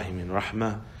عند الله من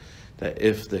رحمة, that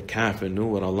if the kafir knew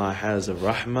what Allah has of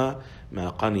rahmah,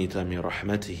 ما قنط من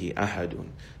رحمته أحد,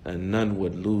 that none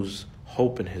would lose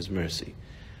hope in His mercy.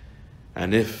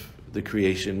 And if the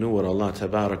creation knew what Allah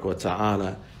tabarak wa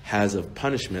ta'ala has of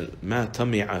punishment, ما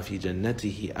طمع في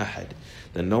جنته أحد,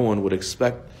 then no one would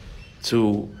expect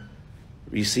to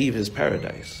receive His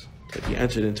paradise, to be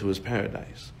entered into His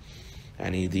paradise.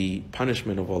 And the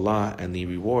punishment of Allah and the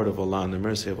reward of Allah and the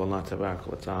mercy of Allah tabarak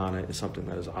wa ta'ala is something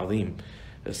that is azim,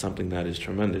 is something that is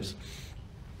tremendous.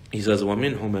 He says,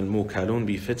 وَمِنْهُمَ الْمُوكَلُونَ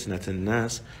بِفِتْنَةِ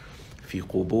النَّاسِ فِي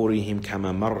قُبُورِهِمْ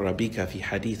كَمَا مَرَّ بِكَ فِي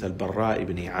حَدِيثِ الْبَرَّاءِ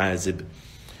بْنِ عَازِبٍ.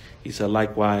 He said,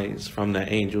 likewise, from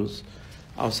the angels,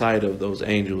 outside of those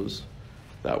angels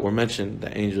that were mentioned,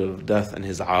 the angel of death and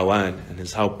his awan and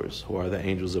his helpers, who are the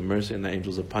angels of mercy and the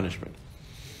angels of punishment.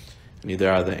 And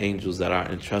there are the angels that are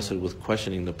entrusted with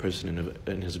questioning the person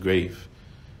in his grave,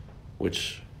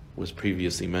 which was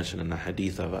previously mentioned in the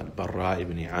hadith of Al-Barra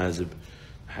ibn Azib,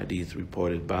 hadith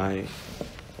reported by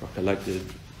or collected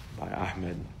by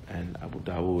Ahmed and Abu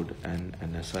Dawood and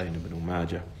Nasai ibn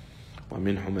Majah.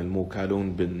 وَمِنْهُمَ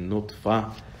الْمُوكَلُونَ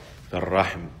بِالنُّطْفَةِ فِي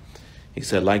الرَّحْمِ. He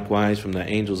said, likewise, from the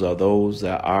angels are those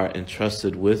that are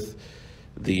entrusted with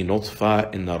the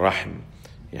nutfa in the rahm,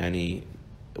 yani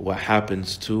what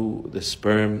happens to the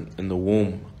sperm in the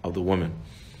womb of the woman.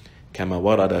 كما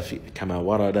ورد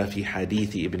في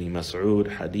حديث ابن مسعود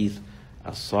حديث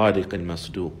الصادق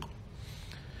المصدوق.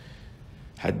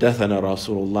 حدثنا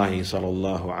رسول الله صلى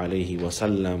الله عليه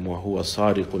وسلم وهو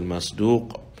الصادق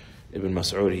المصدوق. Ibn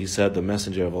Mas'ud, he said, the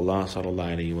Messenger of Allah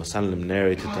sallallahu alaihi wasallam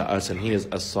narrated to us, and he is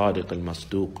as-sadiq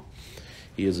al-masduq.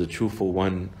 He is a truthful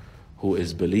one who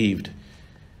is believed.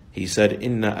 He said,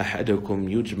 إِنَّ أَحَدَكُمْ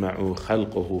يُجْمَعُ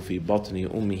خَلْقُهُ فِي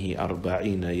بَطْنِ أُمِّهِ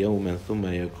 40 يَوْمًا ثُمَّ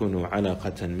يَكُونُ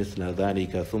عَلَقَةً مِثْلَ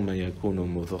ذَلِكَ ثُمَّ يَكُونُ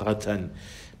مُضْغَةً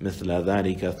مِثْلَ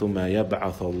ذَلِكَ ثُمَّ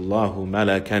يَبْعَثَ اللَّهُ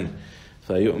مَلَكًا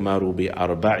فَيُؤْمَرُ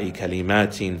بِأَرْبَعِ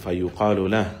كَلِمَاتٍ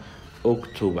فَيُقَالُ لَهُ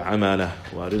اكتب عمله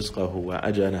ورزقه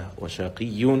وأجله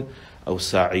وشقي أو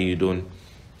سعيد.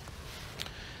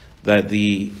 That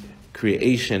the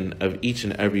creation of each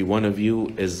and every one of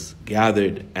you is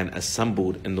gathered and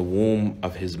assembled in the womb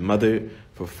of his mother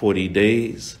for 40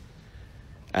 days.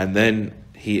 And then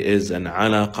he is an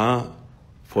alaqa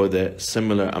for the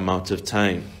similar amount of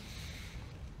time.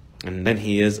 And then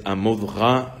he is a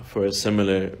mudgha for a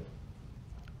similar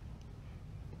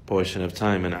portion of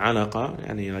time. And alaqa,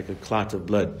 yani like a clot of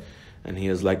blood. And he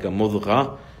is like a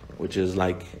mudgha, which is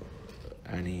like,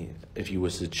 if you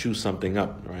was to chew something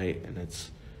up, right? And it's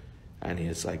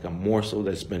like a morsel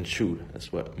that's been chewed.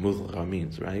 That's what mudgha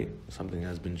means, right? Something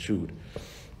has been chewed,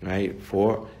 right?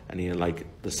 Like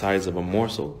the size of a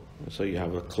morsel. So you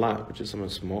have a clot, which is something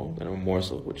small, and a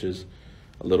morsel, which is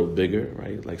a little bigger,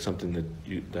 right? Like something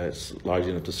that's large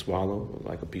enough to swallow,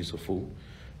 like a piece of food,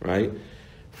 right?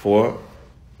 For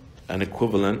an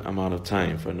equivalent amount of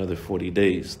time, for another 40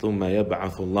 days. ثُمَّ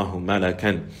يَبْعَثُ اللَّهُ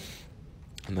مَلَكًا.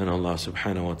 And then Allah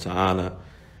subhanahu wa ta'ala,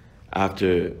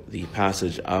 after the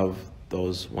passage of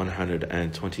those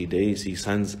 120 days, he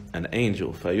sends an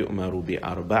angel, فَيُؤْمَرُ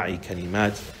بِأَرْبَعِ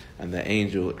كَلِمَاتٍ. And the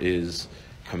angel is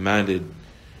commanded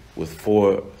with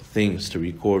 4 things, to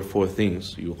record 4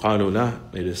 things. يُقَالُ لَهُ,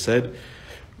 it is said,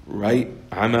 write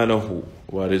عَمَلَهُ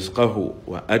وَرِزْقَهُ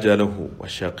وَأَجَلَهُ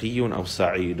وَشَقِيٌّ أَوْ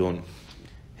سَعِيدٌ.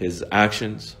 His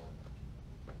actions,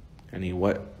 and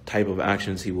what type of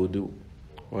actions he will do.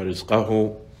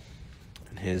 وَرِزْقَهُ,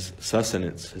 and his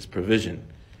sustenance, his provision.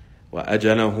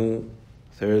 وَأَجَلَهُ,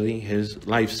 thirdly, his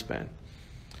lifespan.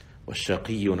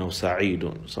 وَشَقِيٌّ أَوْ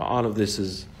سَعِيدٌ. So all of this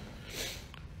is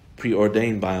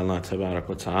preordained by Allah Tabarak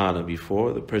wa Ta'ala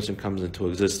before the person comes into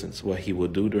existence. What he will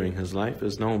do during his life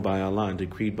is known by Allah and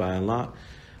decreed by Allah.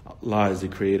 Allah is the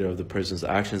creator of the person's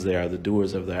actions. They are the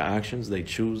doers of their actions. They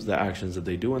choose the actions that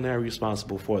they do, and they are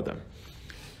responsible for them.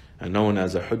 And known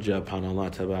as a hujjah upon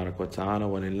Allah Tabarak wa Ta'ala,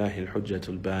 وَلِلَّهِ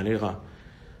الْحُجَّةُ الْبَالِغَةُ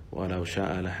وَلَوْ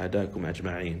شَاءَ لَهَدَاكُمْ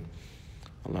أَجْمَعِينَ.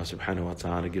 Allah subhanahu wa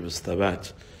ta'ala gives us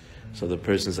thabat. So the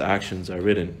person's actions are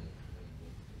written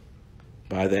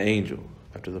by the angel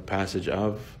after the passage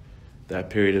of that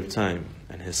period of time.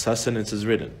 And his sustenance is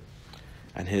written.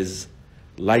 And his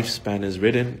lifespan is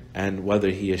written. And whether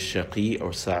he is shaqi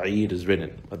or sa'id is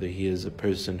written. Whether he is a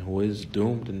person who is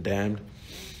doomed and damned,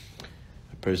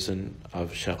 a person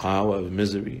of shaqawa, of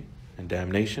misery and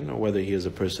damnation, or whether he is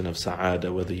a person of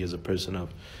sa'ada, whether he is a person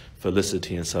of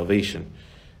felicity and salvation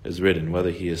is written.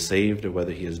 Whether he is saved or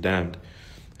whether he is damned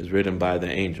is written by the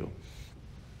angel.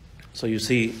 So you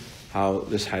see how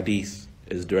this hadith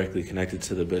is directly connected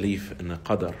to the belief in the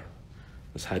qadr.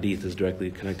 This hadith is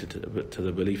directly connected to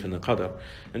the belief in the qadr.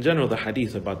 In general, the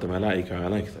hadith about the malaika are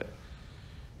like that.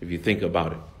 If you think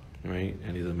about it, right?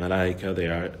 And the malaika, they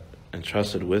are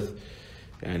entrusted with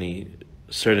any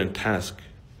certain task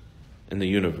in the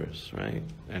universe, right?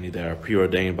 And they are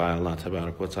preordained by Allah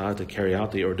Tabarak wa Ta'ala to carry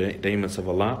out the ordainments of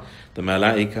Allah. The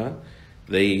malaika,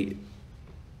 it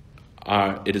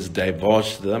is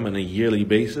divulged to them on a yearly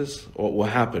basis what will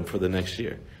happen for the next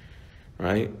year,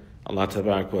 right? Allah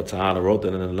Tabarak wa Ta'ala wrote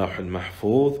that in the Lawh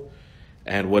al-Mahfuz,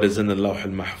 and what is in the Lawh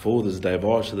al-Mahfuz is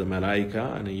divulged to the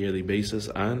malaika on a yearly basis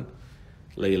on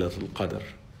Laylatul Qadr,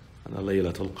 on the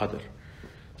Laylatul Qadr.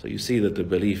 So you see that the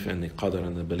belief in the qadr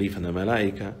and the belief in the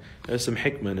malaika, there's some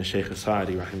hikmah in the Shaykh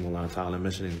Sa'di rahimahullah ta'ala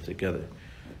mentioning them together,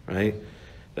 right?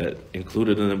 That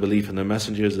included in the belief in the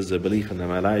messengers is the belief in the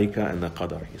malaika and the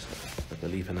qadr, he said. The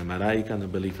belief in the malaika and the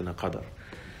belief in the qadr.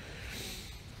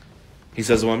 He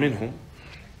says, وَمِنْهُمْ,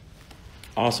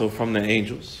 also from the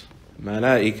angels,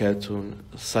 مَلَائِكَةٌ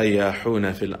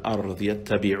صَيَّاحُونَ فِي الْأَرْضِ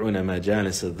يَتَّبِعُونَ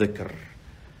مَجَالِسَ الذِّكْرِ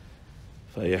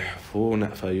فيحفون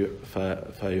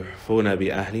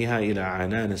بأهلها إلى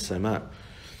عنان السماء.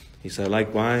 He said,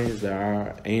 likewise, there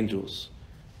are angels.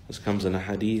 This comes in a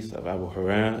hadith of Abu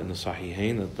Hurairah in the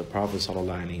Sahihain that the Prophet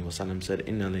ﷺ said,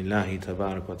 إِنَّ لِلَّهِ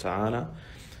تَبَارَكَ وَتَعَالَى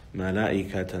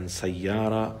مَلَائِكَةً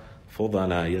سَيَّارَ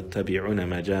فُضَلَا يَتَّبِعُونَ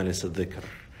مَجَالِسَ الذِّكْرِ.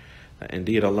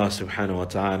 Indeed, Allah subhanahu wa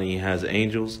ta'ala, He has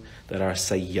angels that are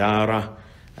sayyara,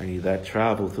 and that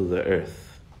travel through the earth.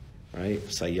 Right?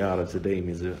 Sayyara today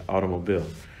means an automobile.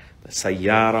 The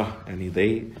sayyara, and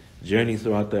they journey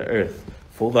throughout the earth.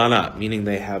 Fudala, meaning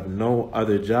they have no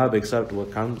other job except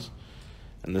what comes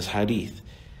in this hadith.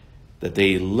 That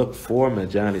they look for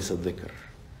majalis of dhikr.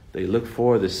 They look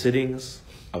for the sittings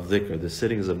of dhikr, the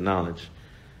sittings of knowledge.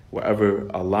 Wherever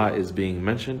Allah is being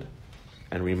mentioned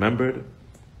and remembered,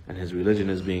 and His religion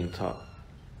is being taught.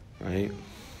 Right?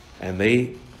 And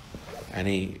He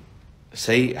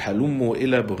say, halummu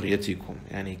ila bughyatikum,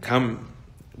 and come,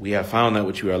 we have found that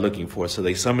which we are looking for. So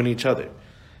they summon each other,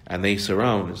 and they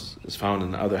surround, is found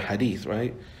in the other hadith,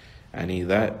 right? And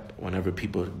that whenever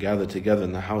people gather together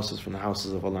in the houses, from the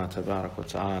houses of Allah Tabarak wa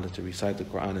Ta'ala, to recite the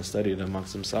Quran and study it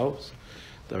amongst themselves,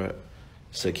 the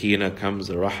Sakina comes,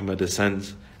 the rahmah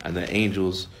descends, and the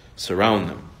angels surround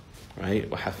them. Right?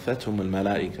 وَحَفَّتْهُمُ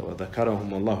الْمَلَائِكَةُ وَذَكَرَهُمُ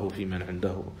اللَّهُ فِي مَنْ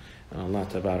عِنْدَهُ. And Allah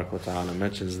Tabarak wa Ta'ala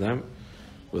mentions them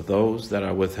with those that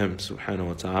are with Him, Subhanahu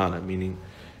wa Ta'ala, meaning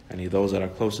those that are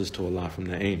closest to Allah from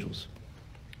the angels.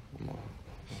 Allah.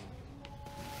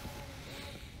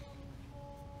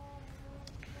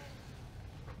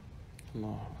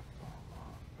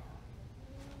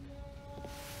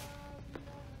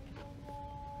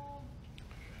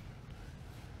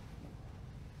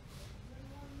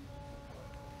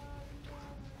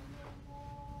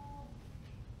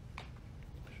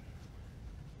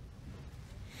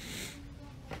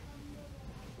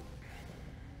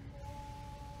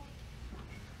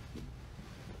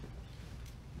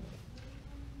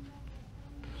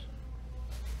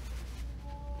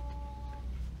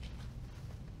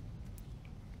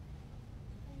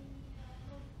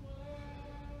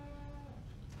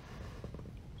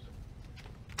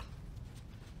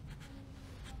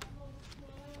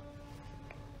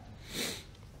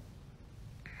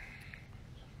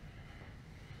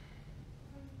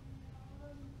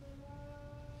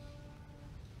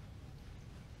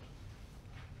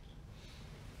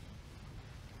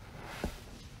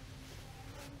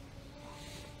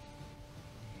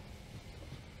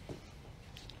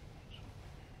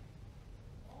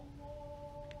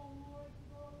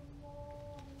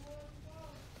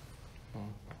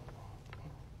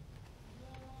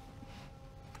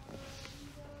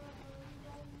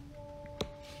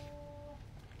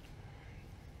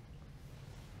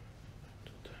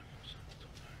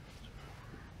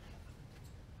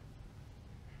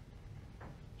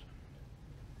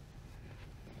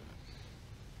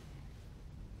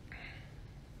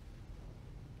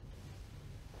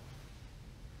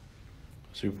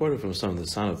 It's reported from some of the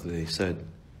Salaf that they said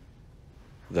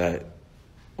that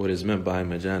what is meant by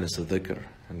majalis al-dhikr,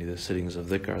 and the sittings of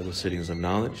dhikr are the sittings of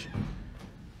knowledge,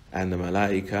 and the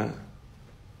malaika,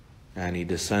 and he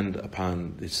descend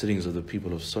upon the sittings of the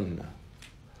people of sunnah,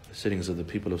 the sittings of the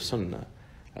people of sunnah.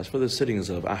 As for the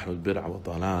sittings of ahlul bid'ah wa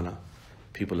dalala,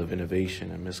 people of innovation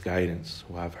and misguidance,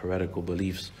 who have heretical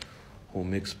beliefs, who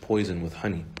mix poison with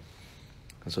honey.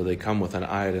 And so they come with an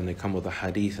ayat, and they come with a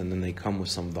hadith, and then they come with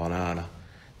some dalala,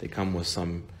 they come with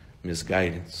some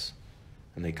misguidance,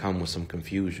 and they come with some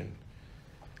confusion.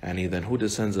 And then who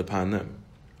descends upon them?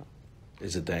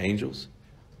 Is it the angels?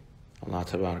 Allah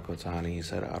Tabarak wa Ta'ala, He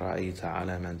said, أَرَأَيْتَ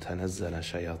عَلَى مَنْ تَنَزَّلَ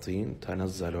شَيَاطِينَ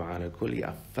تَنَزَّلُ عَلَى كُلِّ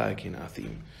أَفَّاكٍ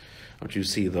أَثِيمٍ. Don't you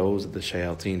see those that the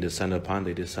shayateen descend upon?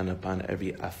 They descend upon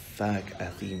every affak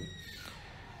athim,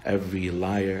 every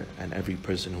liar and every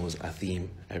person who is athim,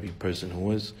 every person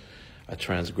who is a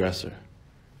transgressor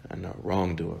and a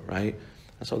wrongdoer, right?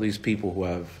 And so these people who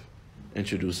have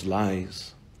introduced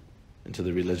lies into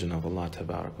the religion of Allah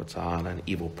Tabarak wa Ta'ala and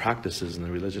evil practices in the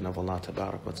religion of Allah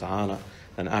Tabarak wa Ta'ala,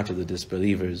 and after the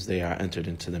disbelievers, they are entered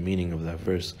into the meaning of that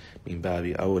verse, min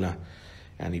babi awla,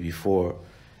 and before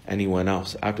anyone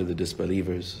else, after the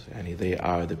disbelievers, and they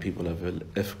are the people of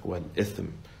al-ifq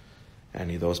wal-ithm,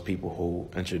 and those people who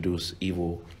introduce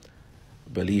evil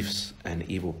beliefs and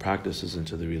evil practices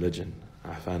into the religion.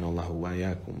 Afan Allahu wa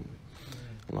yakum.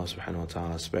 Allah subhanahu wa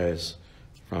ta'ala spares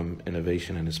from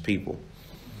innovation and His people.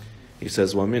 He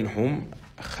says, وَمِنْهُمْ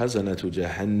خَزَنَةُ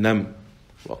جَهَنَّمْ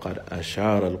وَقَدْ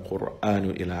أَشَارَ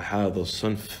الْقُرْآنُ إِلَى هَذَا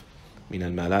الصُّنْفِ مِنَ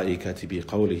الْمَلَائِكَةِ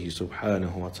بِقَوْلِهِ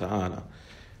سُبْحَانَهُ وَتَعَالَى.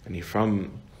 And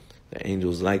from the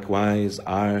angels likewise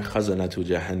are خَزَنَةُ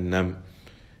جَهَنَّمْ,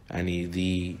 and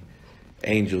the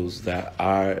angels that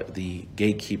are the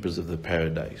gatekeepers of the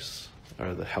paradise,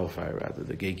 or the hellfire rather,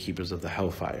 the gatekeepers of the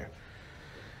hellfire.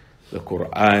 The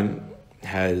Quran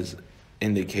has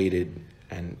indicated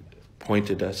and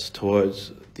pointed us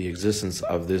towards the existence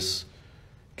of this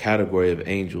category of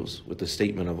angels with the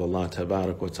statement of Allah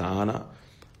Tabarak wa Ta'ala,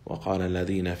 وَقَالَ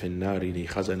الَّذِينَ فِي النَّارِ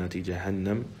لِخَزَنَةِ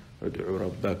جَهَنَّمْ ادعوا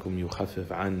ربكم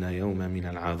يخفف عنا يوما من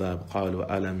العذاب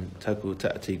قالوا ألم تك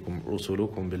تأتيكم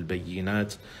رسلكم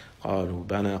بالبينات قالوا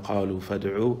بلى قالوا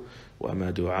فادعوا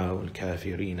وما دعاء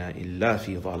الكافرين إلا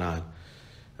في ضلال.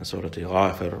 In Surah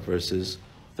Ghafir, verses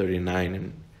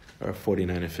 39 or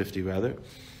 49 and 50 rather.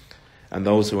 And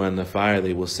those who are in the fire,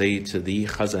 they will say to the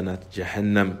Khazanat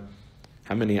Jahannam.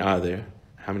 How many are there?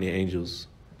 How many angels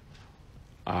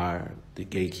are the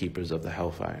gatekeepers of the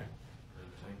hellfire?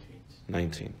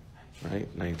 19.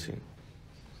 Right? 19.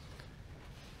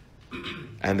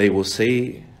 And they will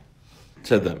say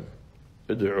to them,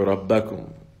 Ud'u Rabbakum,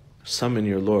 summon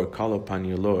your Lord, call upon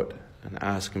your Lord, and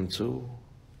ask Him to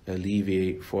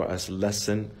alleviate for us,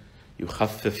 lessen,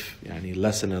 yukhaffif, yani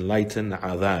lessen and lighten,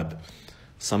 adhab,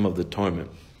 some of the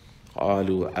torment.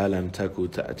 قالوا ألم تك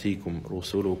تأتيكم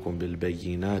رسلكم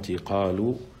بالبينات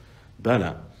قالوا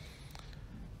بلى.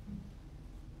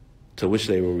 To which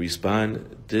they will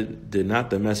respond, did not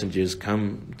the messengers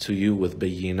come to you with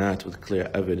bayinat, with clear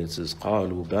evidences?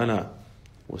 قالوا بلى.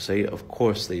 Will say, of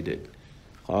course they did.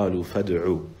 قالوا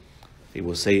فادعوا. He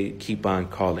will say, keep on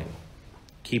calling.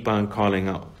 Keep on calling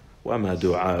out. وَمَا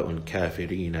دُعَاءُ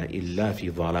الْكَافِرِينَ إِلَّا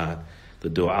فِي ضَلَالٍ. The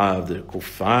dua of the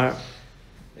kuffar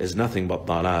is nothing but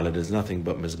dalal, it is nothing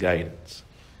but misguidance.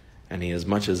 And as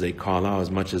much as they call out, as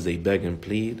much as they beg and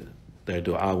plead, their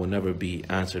dua will never be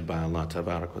answered by Allah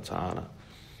tabarak wa ta'ala.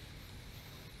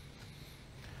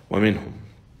 وَمِنْهُمْ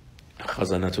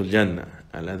خَزَنَةُ الْجَنَّةِ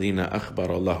الَّذِينَ أَخْبَرَ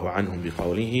اللَّهُ عَنْهُمْ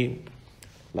بِقَوْلِهِ.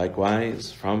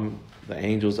 Likewise, from the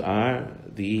angels are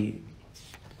the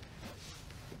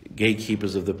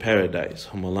gatekeepers of the paradise,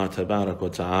 whom Allah tabarak wa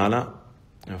ta'ala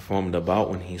informed about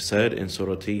when He said in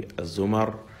Surah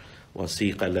Az-Zumar,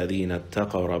 وَسِيقَ الَّذِينَ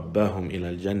اتَّقَوْا رَبَّهُمْ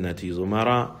إِلَى الْجَنَّةِ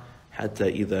زُمَرًا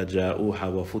حَتَّى إِذَا جَاءُوهَا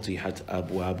وَفُتِحَتْ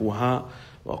أَبْوَابُهَا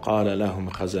وَقَالَ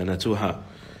لَهُمْ خَزَنَتُهَا.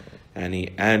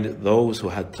 And those who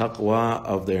had taqwa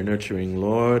of their nurturing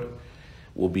Lord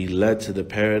will be led to the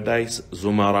paradise,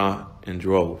 zumara, in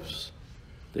droves.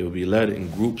 They will be led in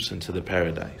groups into the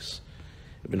paradise.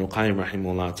 Ibn Qayyim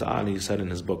rahimahullah ta'ala, he said in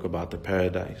his book about the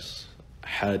paradise,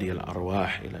 Hadi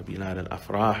al-Arwah ila Bilad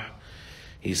al-Afrah,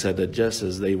 he said that just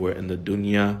as they were in the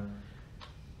dunya,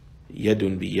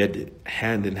 yadun bi yad,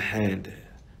 hand in hand,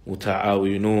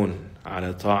 muta'awinun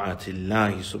ala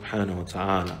ta'atillahi subhanahu wa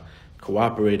ta'ala,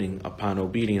 cooperating upon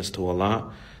obedience to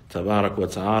Allah tabarak wa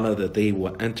ta'ala, that they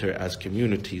will enter as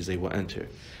communities, they will enter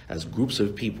as groups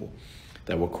of people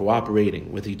that were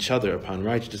cooperating with each other upon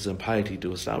righteousness and piety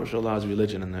to establish Allah's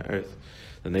religion on the earth.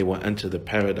 Then they will enter the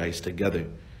paradise together.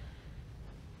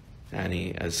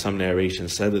 And as some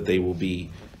narrations said, that they will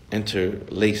be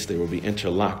interlaced, they will be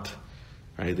interlocked,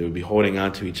 right? They will be holding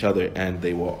on to each other, and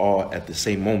they will all at the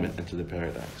same moment enter the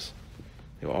paradise.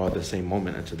 They will all at the same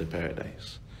moment enter the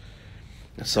paradise.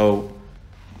 And so,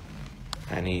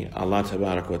 Allah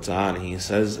tabarak wa ta'ala, He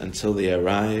says, until they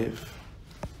arrive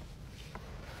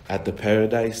at the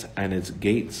paradise and its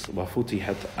gates,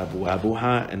 وَفُتِحَتْ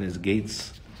أَبْوَابُهَا, and its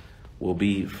gates will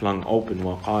be flung open.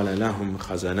 وَقَالَ لَهُمْ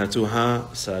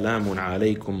خَزَنَتُهَا سَلَامٌ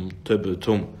عَلَيْكُمْ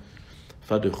طِبْتُمْ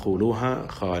فَادْخُلُوهَا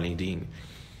خَالِدِينَ.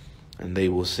 And they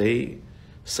will say,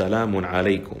 Salamun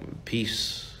alaykum,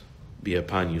 peace be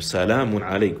upon you. Salamun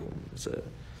alaykum, it's a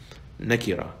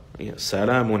nakira.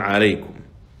 Salamun alaykum,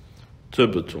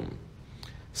 tubtum.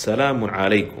 Salamun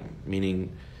alaykum,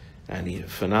 meaning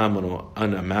phenomenal,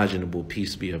 unimaginable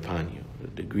peace be upon you. A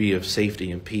degree of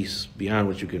safety and peace beyond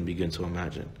what you can begin to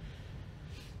imagine.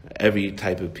 Every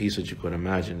type of peace that you could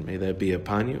imagine, may that be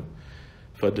upon you.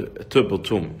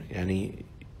 Tubtum,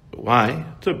 why?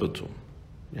 Tubtum.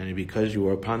 Because you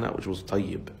were upon that which was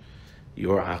tayyib.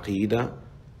 Your aqeedah,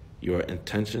 your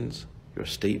intentions, your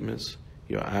statements,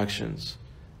 your actions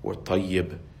were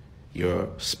tayyib. Your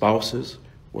spouses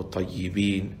were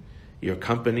tayyibeen. Your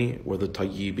company were the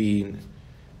tayyibeen.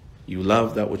 You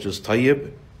love that which is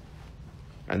tayyib.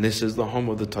 And this is the home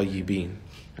of the tayyibeen.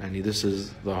 And this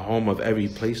is the home of every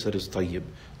place that is tayyib.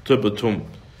 Tubtum.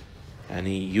 And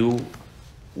you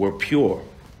were pure.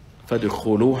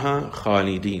 فَدْخُلُوهَا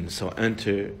خَالِدِينَ. So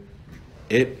enter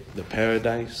it, the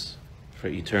paradise, for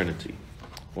eternity.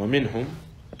 وَمِنْهُمْ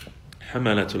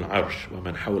حَمَلَةُ الْعَرْشِ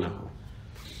وَمَنْ حَوْلَهُ.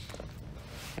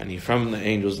 And from the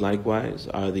angels likewise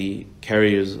are the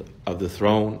carriers of the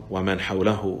throne, وَمَنْ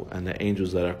حَوْلَهُ, and the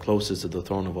angels that are closest to the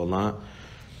throne of Allah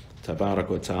tabarak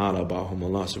wa ta'ala, about whom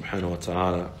Allah subhanahu wa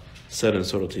ta'ala said in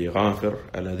Surah Ghafir,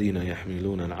 الَّذِينَ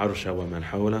يَحْمِلُونَ الْعَرْشَ وَمَنْ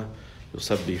حَوْلَهُ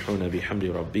يُسَبِّحُونَ بِحَمْدِ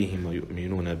رَبِّهِمْ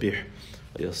وَيُؤْمِنُونَ بِهِ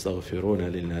وَيَسْتَغْفِرُونَ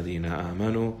لِلَّذِينَ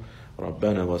آمَنُوا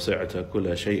رَبَّنَا وَسِعْتَ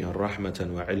كُلَّ شَيْءٍ رَحْمَةً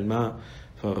وَعِلْمًا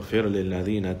فَاغْفِرْ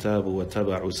لِلَّذِينَ تَابُوا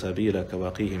وَاتَّبَعُوا سَبِيلَكَ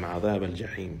وَقِيهِمْ عَذَابَ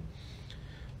الْجَحِيمِ.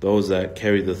 Those that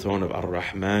carry the throne of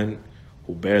Ar-Rahman,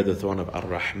 who bear the throne of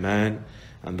Ar-Rahman,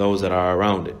 and those that are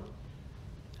around it.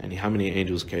 And how many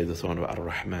angels carry the throne of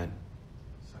Ar-Rahman?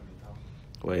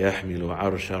 وَيَحْمِلُ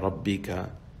عَرْشَ رَبِّكَ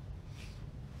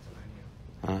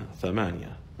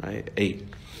ثمانية, right? 8.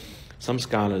 Some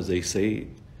scholars, they say,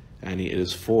 and it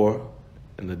is 4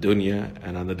 in the dunya,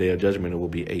 and on the day of judgment it will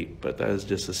be 8. But that is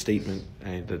just a statement,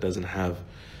 and that doesn't have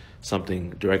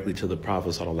something directly to the Prophet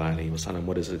ﷺ.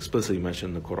 What is explicitly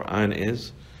mentioned in the Quran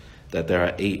is that there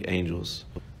are 8 angels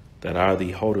that are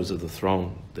the holders of the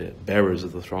throne, the bearers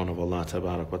of the throne of Allah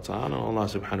tabarak wa ta'ala. Allah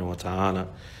subhanahu wa ta'ala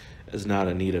is not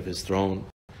in need of His throne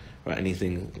or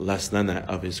anything less than that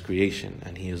of His creation,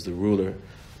 and He is the ruler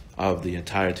of the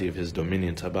entirety of His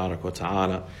dominion, tabarak wa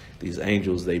ta'ala. These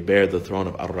angels, they bear the throne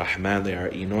of Ar-Rahman. They are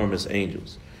enormous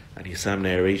angels. And in some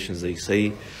narrations, they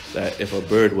say that if a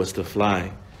bird was to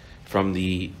fly from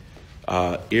the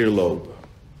earlobe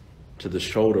to the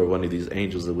shoulder of one of these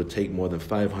angels, it would take more than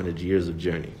 500 years of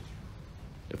journey.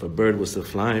 If a bird was to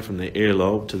fly from the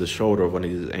earlobe to the shoulder of one of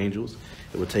these angels,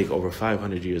 it would take over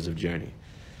 500 years of journey.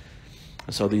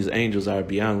 And so these angels are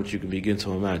beyond what you can begin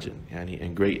to imagine,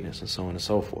 in greatness and so on and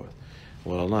so forth.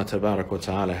 What Allah Tabarak wa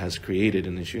Ta'ala has created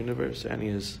in this universe,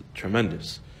 is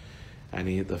tremendous.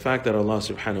 The fact that Allah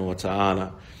Subhanahu wa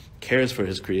Ta'ala cares for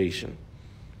His creation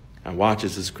and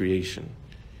watches His creation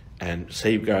and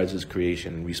safeguards His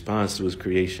creation and responds to His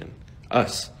creation,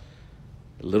 us,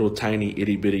 little tiny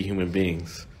itty bitty human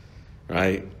beings,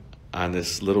 right, on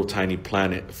this little tiny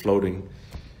planet floating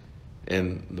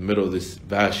in the middle of this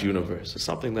vast universe, is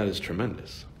something that is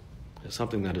tremendous. It's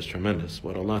something that is tremendous.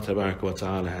 What Allah Tabaraka wa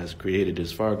Ta'ala has created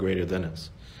is far greater than us.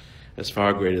 It's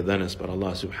far greater than us, but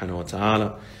Allah Subhanahu wa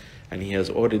Ta'ala, and He has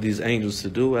ordered these angels to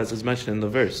do, as is mentioned in the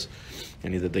verse,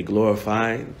 and that they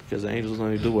glorify, because the angels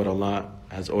only do what Allah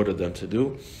has ordered them to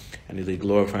do, and they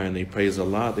glorify and they praise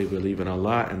Allah, they believe in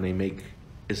Allah, and they make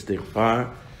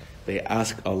istighfar. They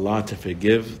ask Allah to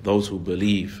forgive those who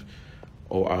believe.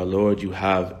 O our Lord, You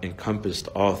have encompassed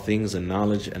all things in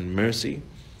knowledge and mercy.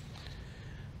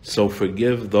 So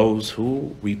forgive those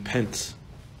who repent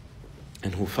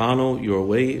and who follow Your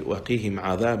way. وَقِهِمْ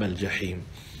عَذَابَ الْجَحِيمِ,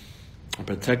 and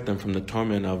protect them from the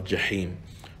torment of Jahim.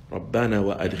 رَبَّنَا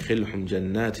وَأَدْخِلْهُمْ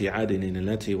جَنَّاتِ عَدْنٍ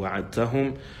الَّتِي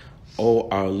وَعَدْتَهُمْ. O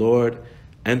our Lord,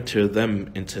 enter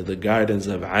them into the gardens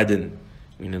of Adn,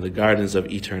 meaning the gardens of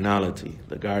eternality,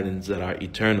 the gardens that are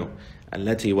eternal.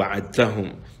 الَّتِي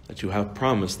وَعَدْتَهُمْ, that You have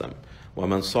promised them.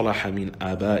 وَمَنْ صَلَحَ مِنْ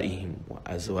آبَائِهِمْ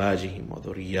وَأَزْوَاجِهِمْ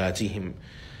وَذُرِّيَّاتِهِمْ.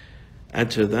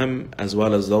 Enter them as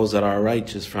well as those that are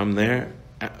righteous from their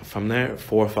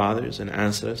forefathers and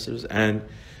ancestors and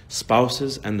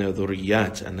spouses and their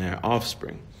dhurriyat and their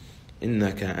offspring.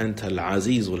 إِنَّكَ أَنْتَ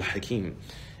الْعَزِيزُ الْحَكِيمُ.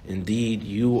 Indeed,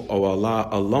 You, O Allah,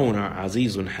 alone are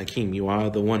Azizun Hakim. You are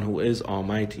the one who is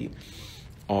Almighty,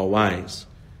 all wise.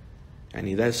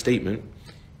 And that statement,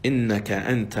 إِنَّكَ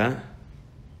أَنْتَ,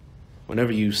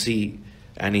 whenever you see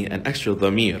an extra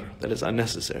dhamir, that is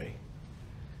unnecessary.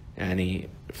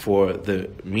 For the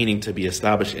meaning to be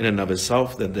established in and of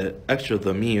itself, that the extra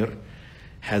dhamir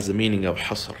has the meaning of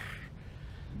hasr.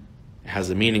 It has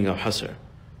the meaning of hasr.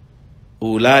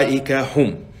 أُولَٰئِكَ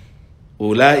هُمْ.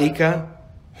 أُولَٰئِكَ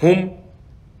هُمْ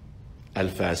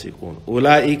الْفَاسِقُونَ.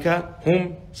 أُولَٰئِكَ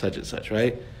هُمْ such and such,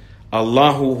 right?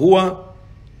 Allahu huwa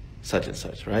such and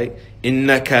such, right?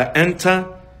 إِنَّكَ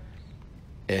أَنْتَ,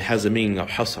 it has the meaning of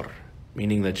hasr,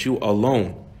 meaning that You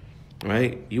alone,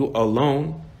 right? You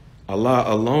alone, Allah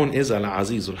alone is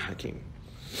Al-Azizul Hakim.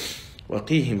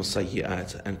 وَقِيهِمُ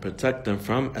السَّيِّئَاتِ, and protect them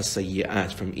from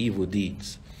as-sayyi'at, from evil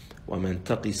deeds. وَمَنْ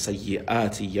تَقِ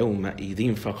السَّيِّئَاتِ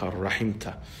يَوْمَئِذٍ فَقَدْ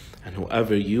رَحِمْتَ, and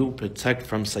whoever You protect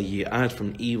from sayyi'at,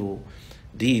 from evil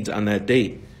deeds on that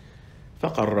day,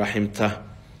 فَقَدْ رَحِمْتَ,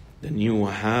 then You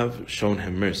have shown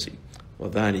him mercy.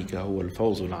 وَذَلِكَ هُوَ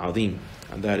الْفَوْزُ الْعَظِيمُ,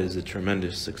 and that is a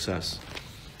tremendous success.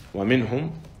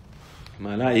 وَمِنْهُمْ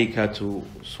مَلَائِكَةُ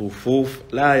صُفُوفْ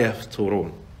لَا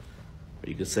يَفْتُرُونَ, or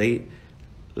you could say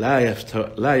لَا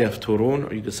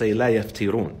يَفْتُرُونَ, or you could say لَا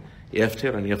يَفْتِرُونَ.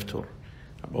 يَفْتِر and يَفْتُر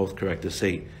are both correct to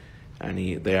say. And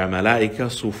they are malaika,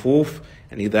 sufuf,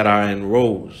 and that are in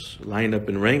rows, lined up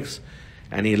in ranks.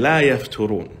 And لَا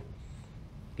يَفْتُرُونَ,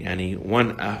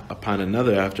 one upon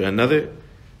another after another,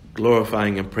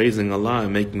 glorifying and praising Allah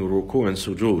and making ruku and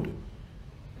sujood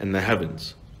in the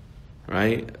heavens,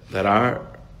 right? That are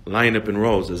lined up in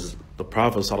rows, as the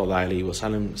Prophet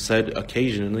ﷺ said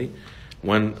occasionally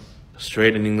when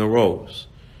straightening the rows,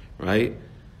 right?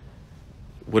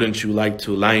 Wouldn't you like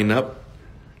to line up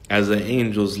as the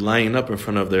angels line up in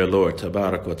front of their Lord,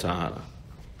 Tabarak wa Ta'ala?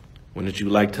 Wouldn't you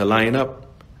like to line up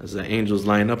as the angels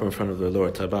line up in front of their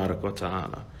Lord, Tabarak wa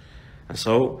Ta'ala? And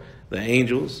so the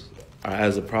angels are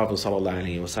as the Prophet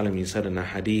ﷺ, he said in a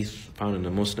hadith found in the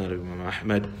Musnad of Imam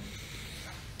Ahmad,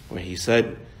 where he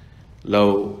said,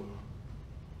 لو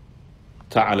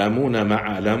تعلمون ما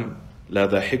أعلم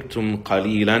لضحكتم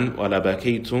قليلا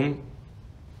ولبكيتم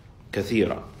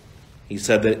كثيرا. He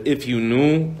said that if you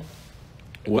knew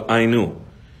what I knew,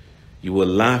 you would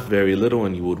laugh very little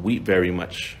and you would weep very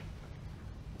much.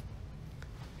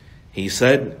 He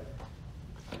said,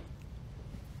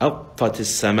 أطت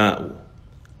السماء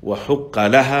وحق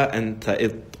لها أن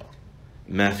تئط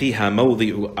ما فيها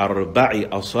موضع 4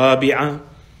 أصابع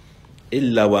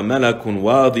إلا وملك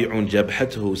واضع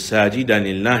جبهته ساجدا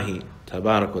لله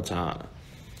تبارك وتعالى.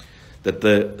 That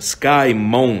the sky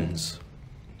moans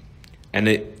and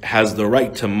it has the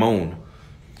right to moan,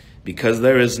 because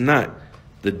there is not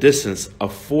the distance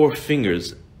of 4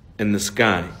 fingers in the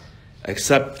sky,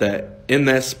 except that in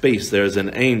that space there is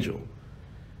an angel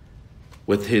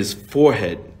with his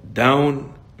forehead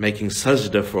down, making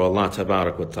sajda for Allah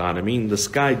tabarak wa ta'ala. I mean, the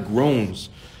sky groans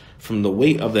from the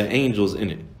weight of the angels in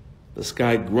it. The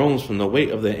sky groans from the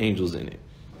weight of the angels in it.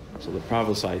 So the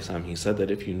Prophet ﷺ, he said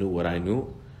that if you knew what I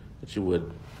knew, that you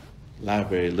would laugh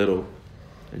very little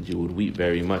and you would weep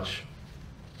very much.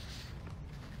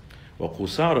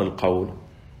 وَقُصَارَ الْقَوْلِ,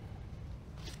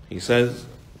 he says,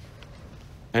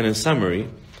 and in summary,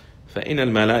 فإن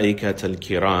الملائكة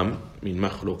الكرام من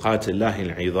مخلوقات الله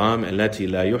العظام التي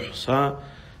لا يحصى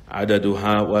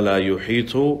عددها ولا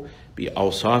يحيط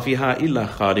بأوصافها إلا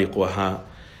خالقها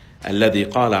الذي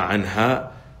قال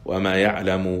عنها وما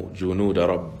يعلم جنود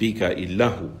ربك إلا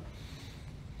هو.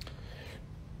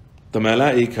 The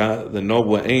malaika, the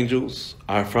noble angels,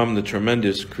 are from the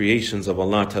tremendous creations of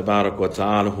Allah Tabarak wa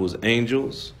Ta'ala, whose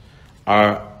angels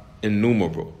are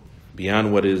innumerable,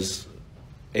 beyond what is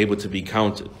able to be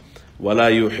counted.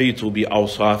 وَلَا يُحِيطُ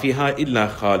بِأَوْصَافِهَا إِلَّا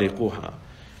خَالِقُهَا.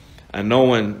 And no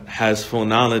one has full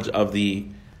knowledge of the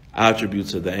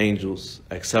attributes of the angels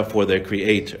except for their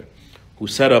Creator, who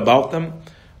said about them,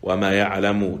 وَمَا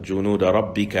يَعْلَمُ جُنُودَ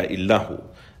رَبِّكَ إِلَّا هُ.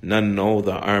 None know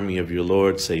the army of your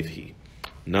Lord save He.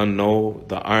 None know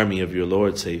the army of your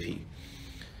Lord save He.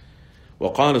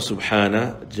 وقال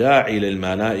سبحانه جاعل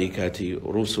الملائكة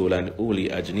رسلا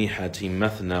أولي أجنحة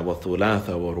مثنى وثلاث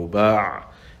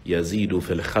ورباع يزيد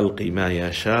في الخلق ما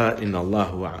يشاء إن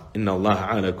الله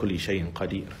على كل شيء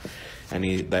قدير.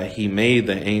 And that He made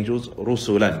the angels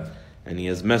رسلا, and He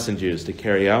has messengers to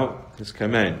carry out His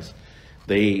commands.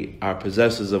 They are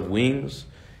possessors of wings,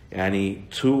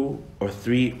 and 2 or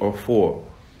 3 or 4.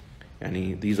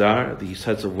 And these are the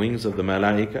sets of wings of the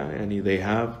malaika, and they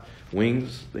have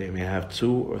wings. They may have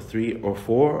 2 or 3 or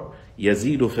 4.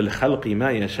 يزيد في الخلق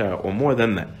ما يشاء, or more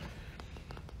than that.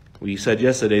 We said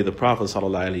yesterday the Prophet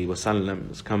ﷺ,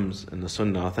 this comes in the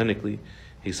Sunnah authentically,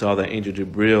 he saw the angel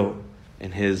Jibril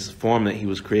in his form that he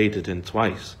was created in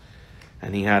twice.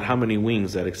 And he had how many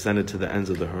wings that extended to the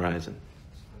ends of the horizon?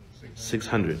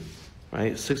 600,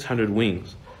 right? 600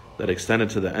 wings that extended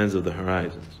to the ends of the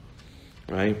horizons,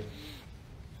 right?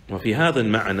 وفي هذا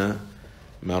المعنى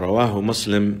ما رواه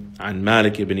مسلم عن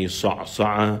مالك بن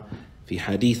صعصع في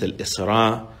حديث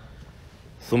الإسراء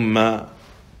ثم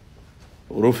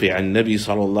رفع النبي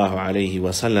صلى الله عليه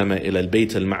وسلم إلى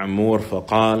البيت المعمور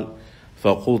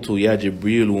فقلت يا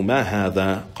جبريل ما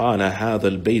هذا؟ قال هذا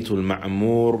البيت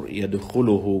المعمور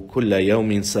يدخله كل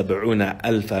يوم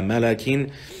 70,000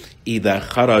 ملك إذا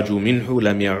خرجوا منه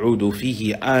لم يعودوا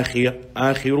فيه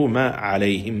آخر ما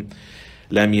عليهم.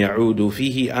 لم يعودوا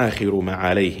فيه آخر ما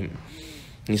عليهم.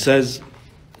 He says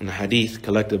in a hadith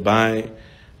collected by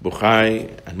Bukhari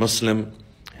and Muslim,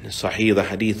 in the Sahih, the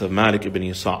hadith of Malik ibn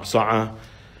Sa'sa'a,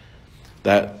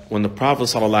 that when the Prophet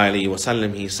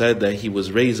ﷺ, he said that he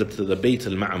was raised up to the Bayt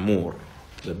al-Ma'mur.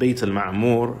 The Bayt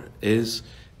al-Ma'mur is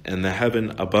in the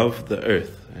heaven above the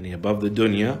earth, and above the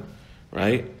dunya,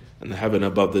 right? In the heaven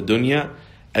above the dunya,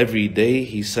 every day,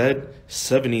 he said,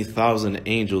 70,000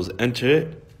 angels enter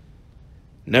it,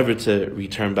 never to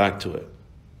return back to it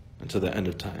until the end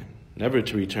of time. Never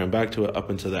to return back to it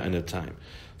up until the end of time.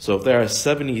 So if there are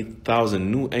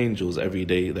 70,000 new angels every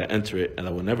day that enter it and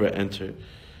that will never enter,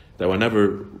 that will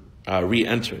never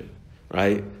re-enter it,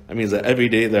 right? That means that every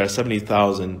day there are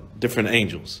 70,000 different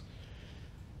angels.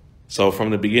 So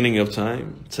from the beginning of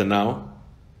time to now,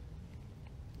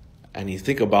 and you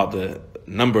think about the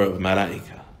number of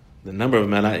malaika,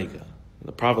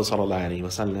 the Prophet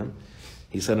ﷺ,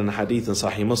 he said in a hadith in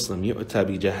Sahih Muslim, يُؤْتَى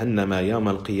بِجَهَنَّمَ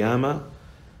يَوْمَ الْقِيَامَةِ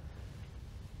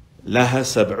لَهَا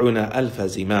 70,000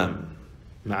 زِمَامٍ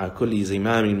مَعَ كُلِّ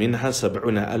زِمَامٍ مِنْهَا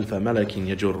 70,000 مَلَكٍ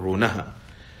يَجُرُّونَها.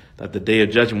 That the day of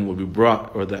judgment will be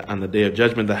brought, or that on the day of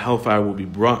judgment the hellfire will be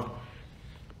brought,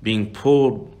 being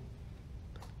pulled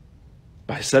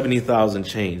by 70,000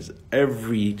 chains.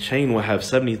 Every chain will have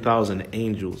 70,000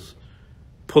 angels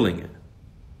pulling it,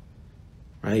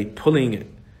 right? Pulling it.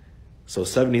 So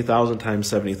 70,000 times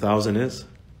 70,000 is?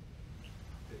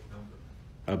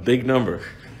 A big number.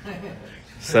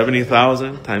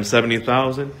 70,000 times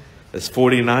 70,000 is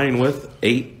 49 with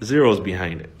 8 zeros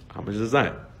behind it. How much is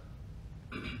that?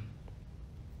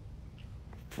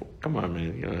 Come on,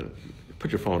 man.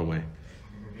 Put your phone away.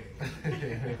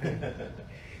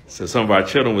 So some of our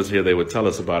children was here, they would tell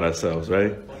us about ourselves,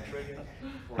 right?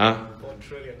 Huh?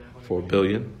 4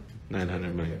 billion,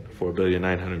 900 million. 4 billion,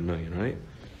 900 million, right?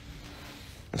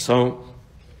 So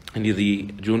And the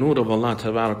junood of Allah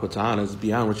Tabarak wa Ta'ala is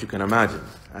beyond what you can imagine.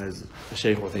 As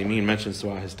Shaykh Uthaymeen mentions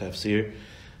throughout his tafsir,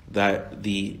 that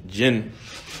the jinn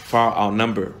far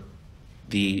outnumber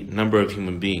the number of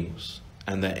human beings,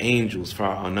 and the angels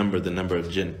far outnumber the number of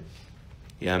jinn.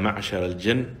 Ya ma'ashar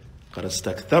al-jinn qad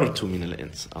istaktartu min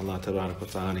al-ins. Allah Tabarak wa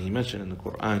Ta'ala, He mentioned in the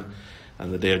Quran,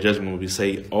 on the Day of Judgment will be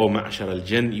say, O ma'ashar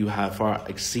al-jinn, you have far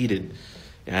exceeded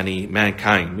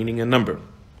mankind, meaning in number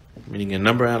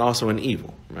and also in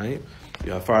evil, right?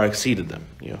 You have far exceeded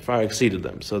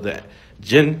them. So the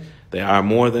jinn, they are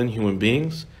more than human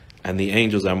beings, and the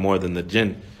angels are more than the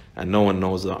jinn. And no one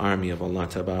knows the army of Allah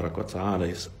Tabarak wa Ta'ala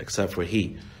except for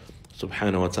He,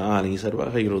 Subhanahu wa Ta'ala. He said,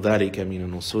 وَغَيْرُ ذَلِكَ مِنَ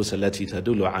النُّصُوصِ الَّتِي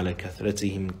تَدُلُّ عَلَى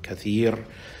كَثْرَتِهِمْ كَثِيرٌ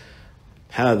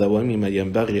هذا ومما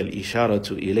ينبغي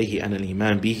الإشارة إليه أن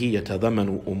الإيمان به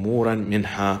يتضمن أمورا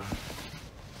منها.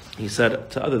 He said,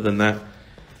 to other than that,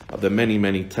 of the many,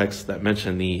 many texts that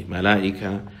mention the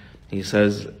malaika, he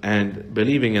says, and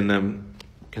believing in them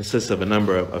consists of a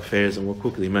number of affairs, and we'll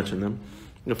quickly mention them.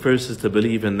 The first is to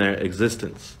believe in their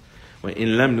existence. وَإِن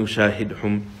لَمْ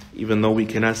نُشَاهِدْهُمْ, even though we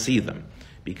cannot see them,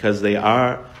 because they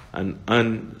are an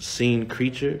unseen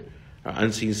creature, or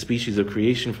unseen species of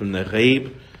creation from the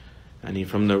ghaib, and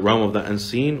from the realm of the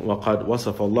unseen. وَقَدْ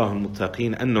وَصَفَ اللَّهُ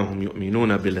الْمُتَّقِينَ أَنَّهُمْ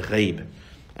يُؤْمِنُونَ بِالْغَيْبِ.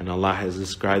 And Allah has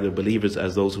described the believers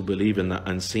as those who believe in the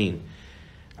unseen,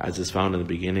 as is found in the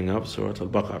beginning of Surah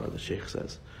Al-Baqarah, the Shaykh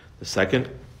says. The second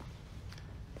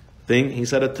thing, he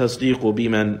said, التصديق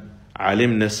بمن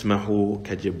علمنا اسمه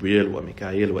كجبريل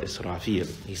وميكائيل وإسرافيل.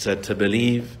 He said to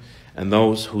believe in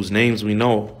those whose names we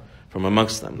know from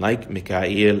amongst them, like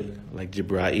Mikael, like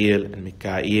Jibrail, and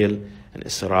Mikael, and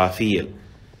Israfil.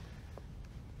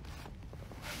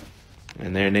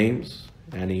 And their names,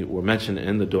 and were mentioned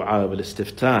in the dua of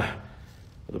al-istiftah.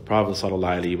 The Prophet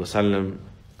ﷺ,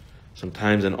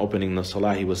 sometimes in opening the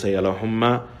salah, he would say,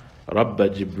 Allahumma Rabba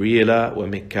Jibrila wa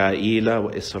Mikaila wa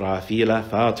Israfila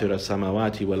Fatira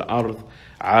samawati wal ard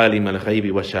Alim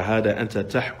al-ghaybi wa shahada Anta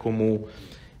tahkumu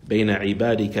bayna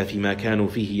ibadika fima kanu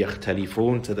fihi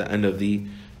yakhtalifun, to the end of the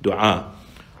dua.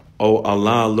 O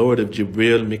Allah, Lord of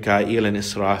Jibril, Mikail, and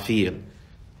Israfil,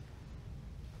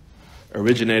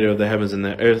 originator of the heavens and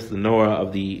the earth, the knower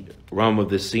of the realm of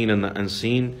the seen and the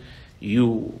unseen,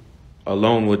 you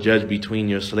alone will judge between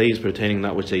your slaves pertaining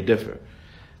that which they differ.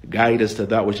 Guide us to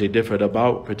that which they differed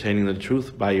about pertaining to the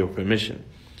truth by your permission.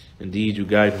 Indeed, you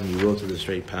guide whom you will to the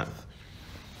straight path.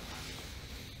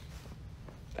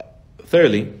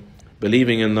 Thirdly,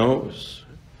 believing in those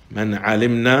من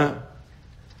علمنا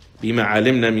بما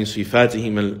علمنا من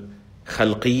صفاتهم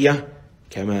الخلقية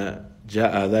كما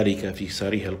جاء ذلك في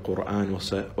صريح القرآن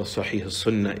وصحيح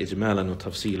السنة إجمالا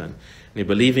وتفصيلا. And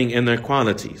believing in their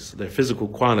qualities, their physical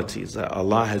qualities that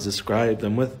Allah has described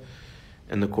them with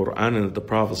in the Quran, and that the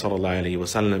Prophet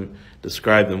ﷺ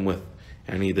described them with.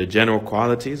 And either general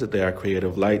qualities, that they are created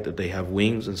of light, that they have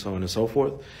wings, and so on and so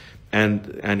forth, and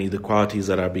the qualities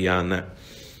that are beyond that.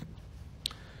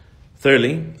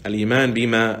 Thirdly, al-iman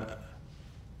bima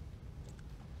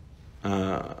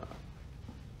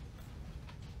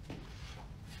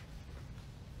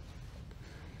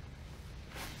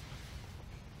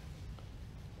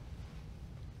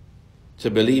to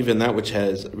believe in that which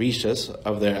has reached us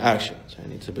of their actions,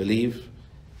 and to believe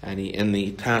in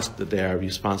the task that they are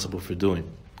responsible for doing.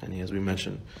 And as we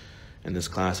mentioned in this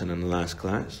class and in the last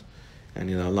class, and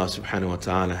Allah subhanahu wa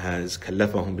ta'ala has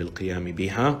kallafahum bil qiyami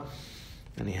biha,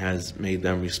 and He has made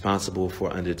them responsible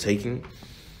for undertaking,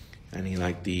 and He,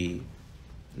 like the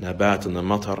nabat and the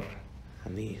matar,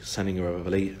 and the sending of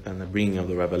revelation, and the bringing of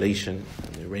the revelation,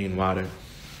 and the rainwater,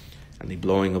 and the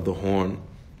blowing of the horn,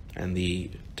 and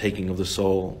the taking of the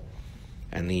soul,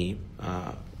 and the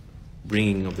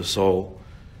bringing of the soul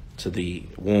to the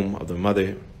womb of the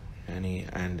mother,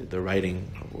 and the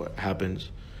writing of what happens,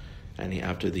 and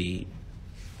after the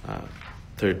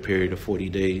third period of 40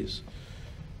 days,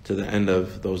 to the end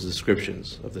of those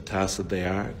descriptions of the tasks that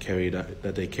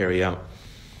they carry out.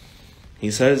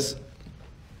 He says,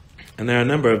 and there are a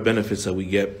number of benefits that we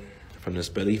get from this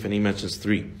belief, and he mentions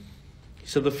three. He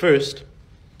said the first,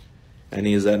 and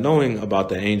he is that knowing about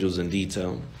the angels in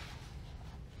detail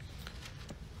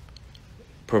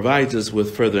provides us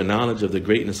with further knowledge of the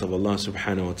greatness of Allah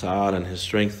subhanahu wa ta'ala, and His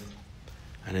strength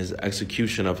and His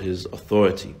execution of His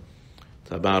authority,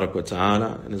 tabarak wa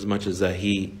ta'ala, in as much as that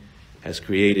He has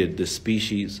created this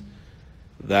species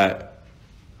that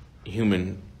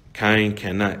humankind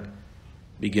cannot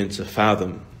begin to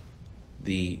fathom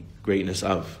the greatness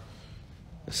of.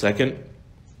 The second,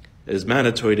 it is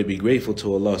mandatory to be grateful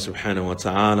to Allah subhanahu wa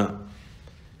ta'ala,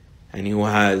 and who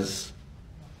has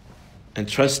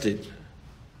entrusted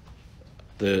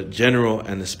the general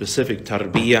and the specific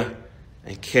tarbiyah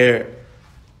and care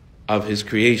of His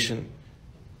creation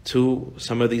to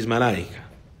some of these malaika,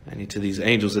 and to these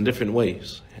angels in different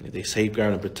ways. And they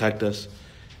safeguard and protect us,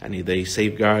 and they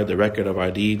safeguard the record of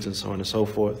our deeds and so on and so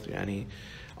forth. And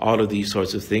all of these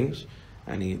sorts of things,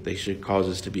 and they should cause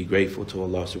us to be grateful to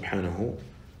Allah subhanahu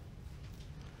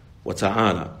wa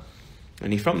ta'ala.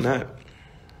 And from that,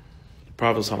 the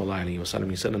Prophet sallallahu alaihi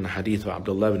wasallam, he said in the hadith of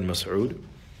Abdullah ibn Mas'ud,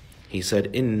 he said,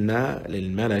 "Inna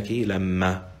lil malaki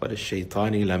lamma wa lil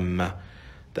shaytani lamma,"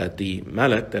 that the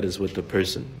malak that is with the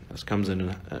person, as comes in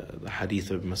the hadith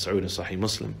of Mas'ud in Sahih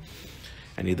Muslim,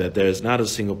 and that there is not a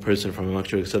single person from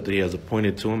amongst you except that he has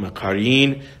appointed to him a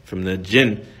qareen from the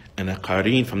jinn and a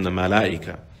qareen from the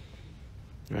malaika.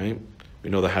 Right? We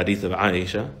know the hadith of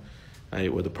Aisha,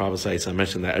 right, where the Prophet ﷺ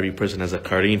mentioned that every person has a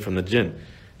qareen from the jinn.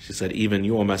 She said, even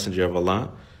you, O Messenger of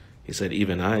Allah, he said,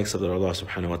 even I, except that Allah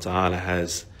subhanahu wa ta'ala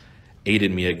has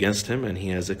aided me against him, and he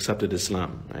has accepted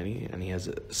Islam, right? And he has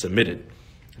submitted.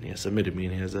 And he has submitted me,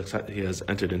 and he has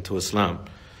entered into Islam,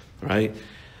 right?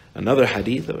 Another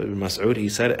hadith of Ibn Mas'ud, he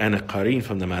said, and a qareen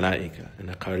from the malaika, and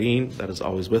a qareen that is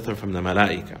always with her from the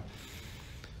malaika.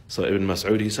 So Ibn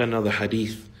Mas'ud, he said another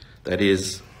hadith that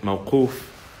is mawquf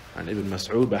and Ibn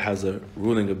Mas'ud, but has a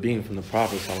ruling of being from the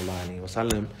Prophet sallallahu alaihi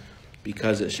wasallam,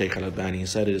 because Shaykh al-Albani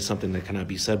said it is something that cannot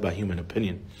be said by human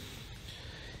opinion.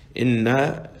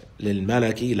 Inna lil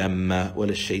malaki lamma wa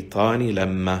lil shaytani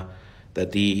lamma,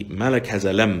 that the malak has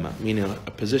a lamma, meaning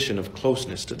a position of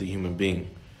closeness to the human being,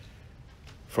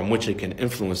 from which it can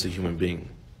influence the human being.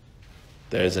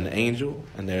 There is an angel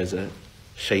and there is a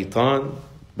shaitan.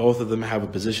 Both of them have a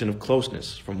position of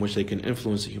closeness from which they can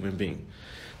influence the human being.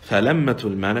 فَلَمَّةُ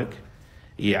الْمَلَكِ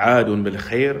إِعَادٌ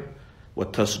بِالْخَيْرِ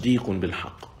وَتَصْدِيقٌ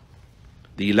بِالْحَقِّ.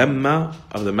 The lamma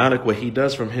of the malak, what he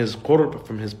does from his qurb,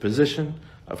 from his position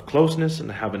of closeness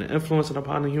and having an influence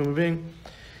upon the human being,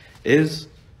 is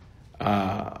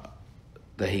that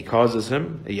he causes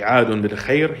him إِعَادٌ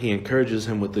بِالْخَيْرِ, he encourages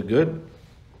him with the good.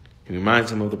 He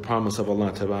reminds him of the promise of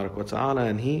Allah tabarak wa ta'ala,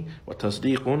 and he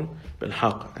وَتَصْدِيقٌ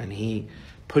بِالْحَقِّ, and he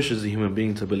pushes the human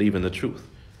being to believe in the truth.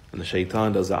 And the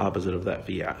shaitan does the opposite of that.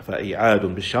 فَإِعَادٌ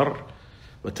بِالشَّرِّ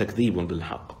وَتَكْذِيبٌ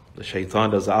بِالْحَقِّ. The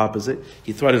shaitan does the opposite.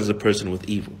 He threatens the person with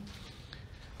evil.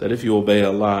 That if you obey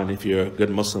Allah and if you're a good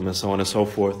Muslim and so on and so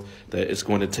forth, that it's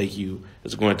going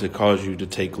to cause you to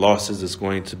take losses, it's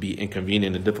going to be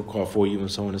inconvenient and difficult for you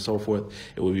and so on and so forth.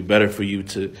 It would be better for you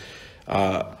to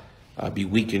be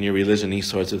weak in your religion, these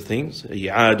sorts of things.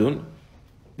 إِعَادٌ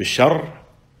بِالشَّرِّ.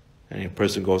 And a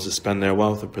person goes to spend their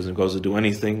wealth, a person goes to do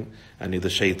anything, and the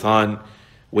shaitan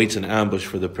waits an ambush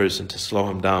for the person to slow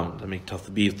him down, to make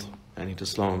tathbit, and to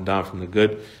slow him down from the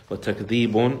good.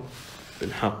 وَتَكْذِيبٌ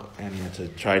بِالْحَقِّ, and to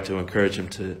try to encourage him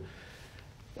to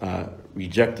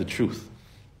reject the truth.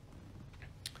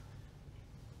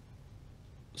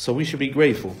 So we should be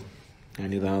grateful,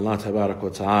 and that Allah tabarak wa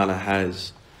ta'ala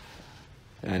has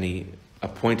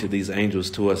appointed these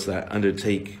angels to us that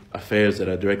undertake affairs that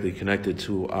are directly connected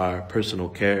to our personal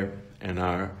care and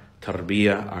our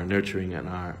tarbiyah, our nurturing and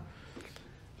our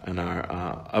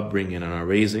upbringing and our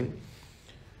raising.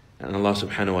 And Allah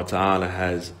subhanahu wa ta'ala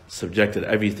has subjected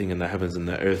everything in the heavens and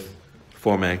the earth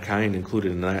for mankind.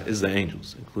 Included in that is the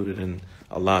angels. Included in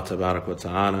Allah tabarak wa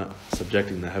ta'ala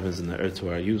subjecting the heavens and the earth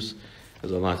to our use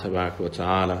is Allah tabarak wa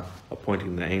ta'ala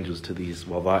appointing the angels to these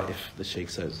wada'if, the Shaykh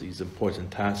says, these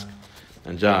important tasks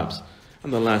and jobs.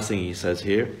 And the last thing he says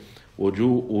here,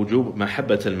 وجوب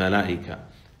محبة الملائكة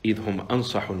إذ هم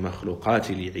أنصح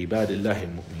المخلوقات لعباد الله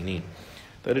المؤمنين.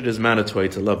 That it is mandatory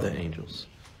to love the angels.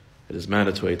 It is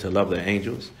mandatory to love the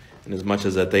angels, in as much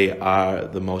as that they are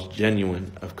the most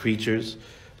genuine of creatures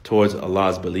towards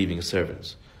Allah's believing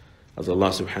servants. As Allah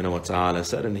subhanahu wa ta'ala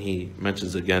said, and he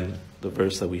mentions again the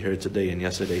verse that we heard today and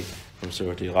yesterday from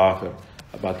Surah Ghafir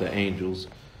about the angels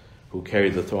who carry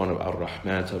the throne of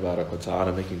Ar-Rahman tabarak wa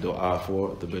ta'ala, making dua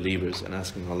for the believers and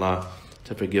asking Allah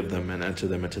to forgive them and enter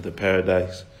them into the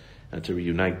paradise and to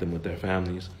reunite them with their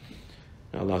families.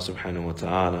 And Allah subhanahu wa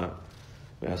ta'ala,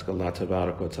 we ask Allah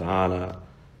tabarak wa ta'ala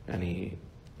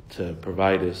to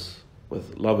provide us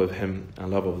with love of Him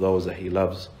and love of those that He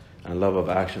loves and love of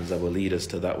actions that will lead us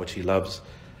to that which He loves.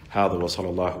 هذا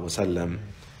وصلى الله وسلم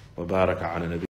وبارك على نبينا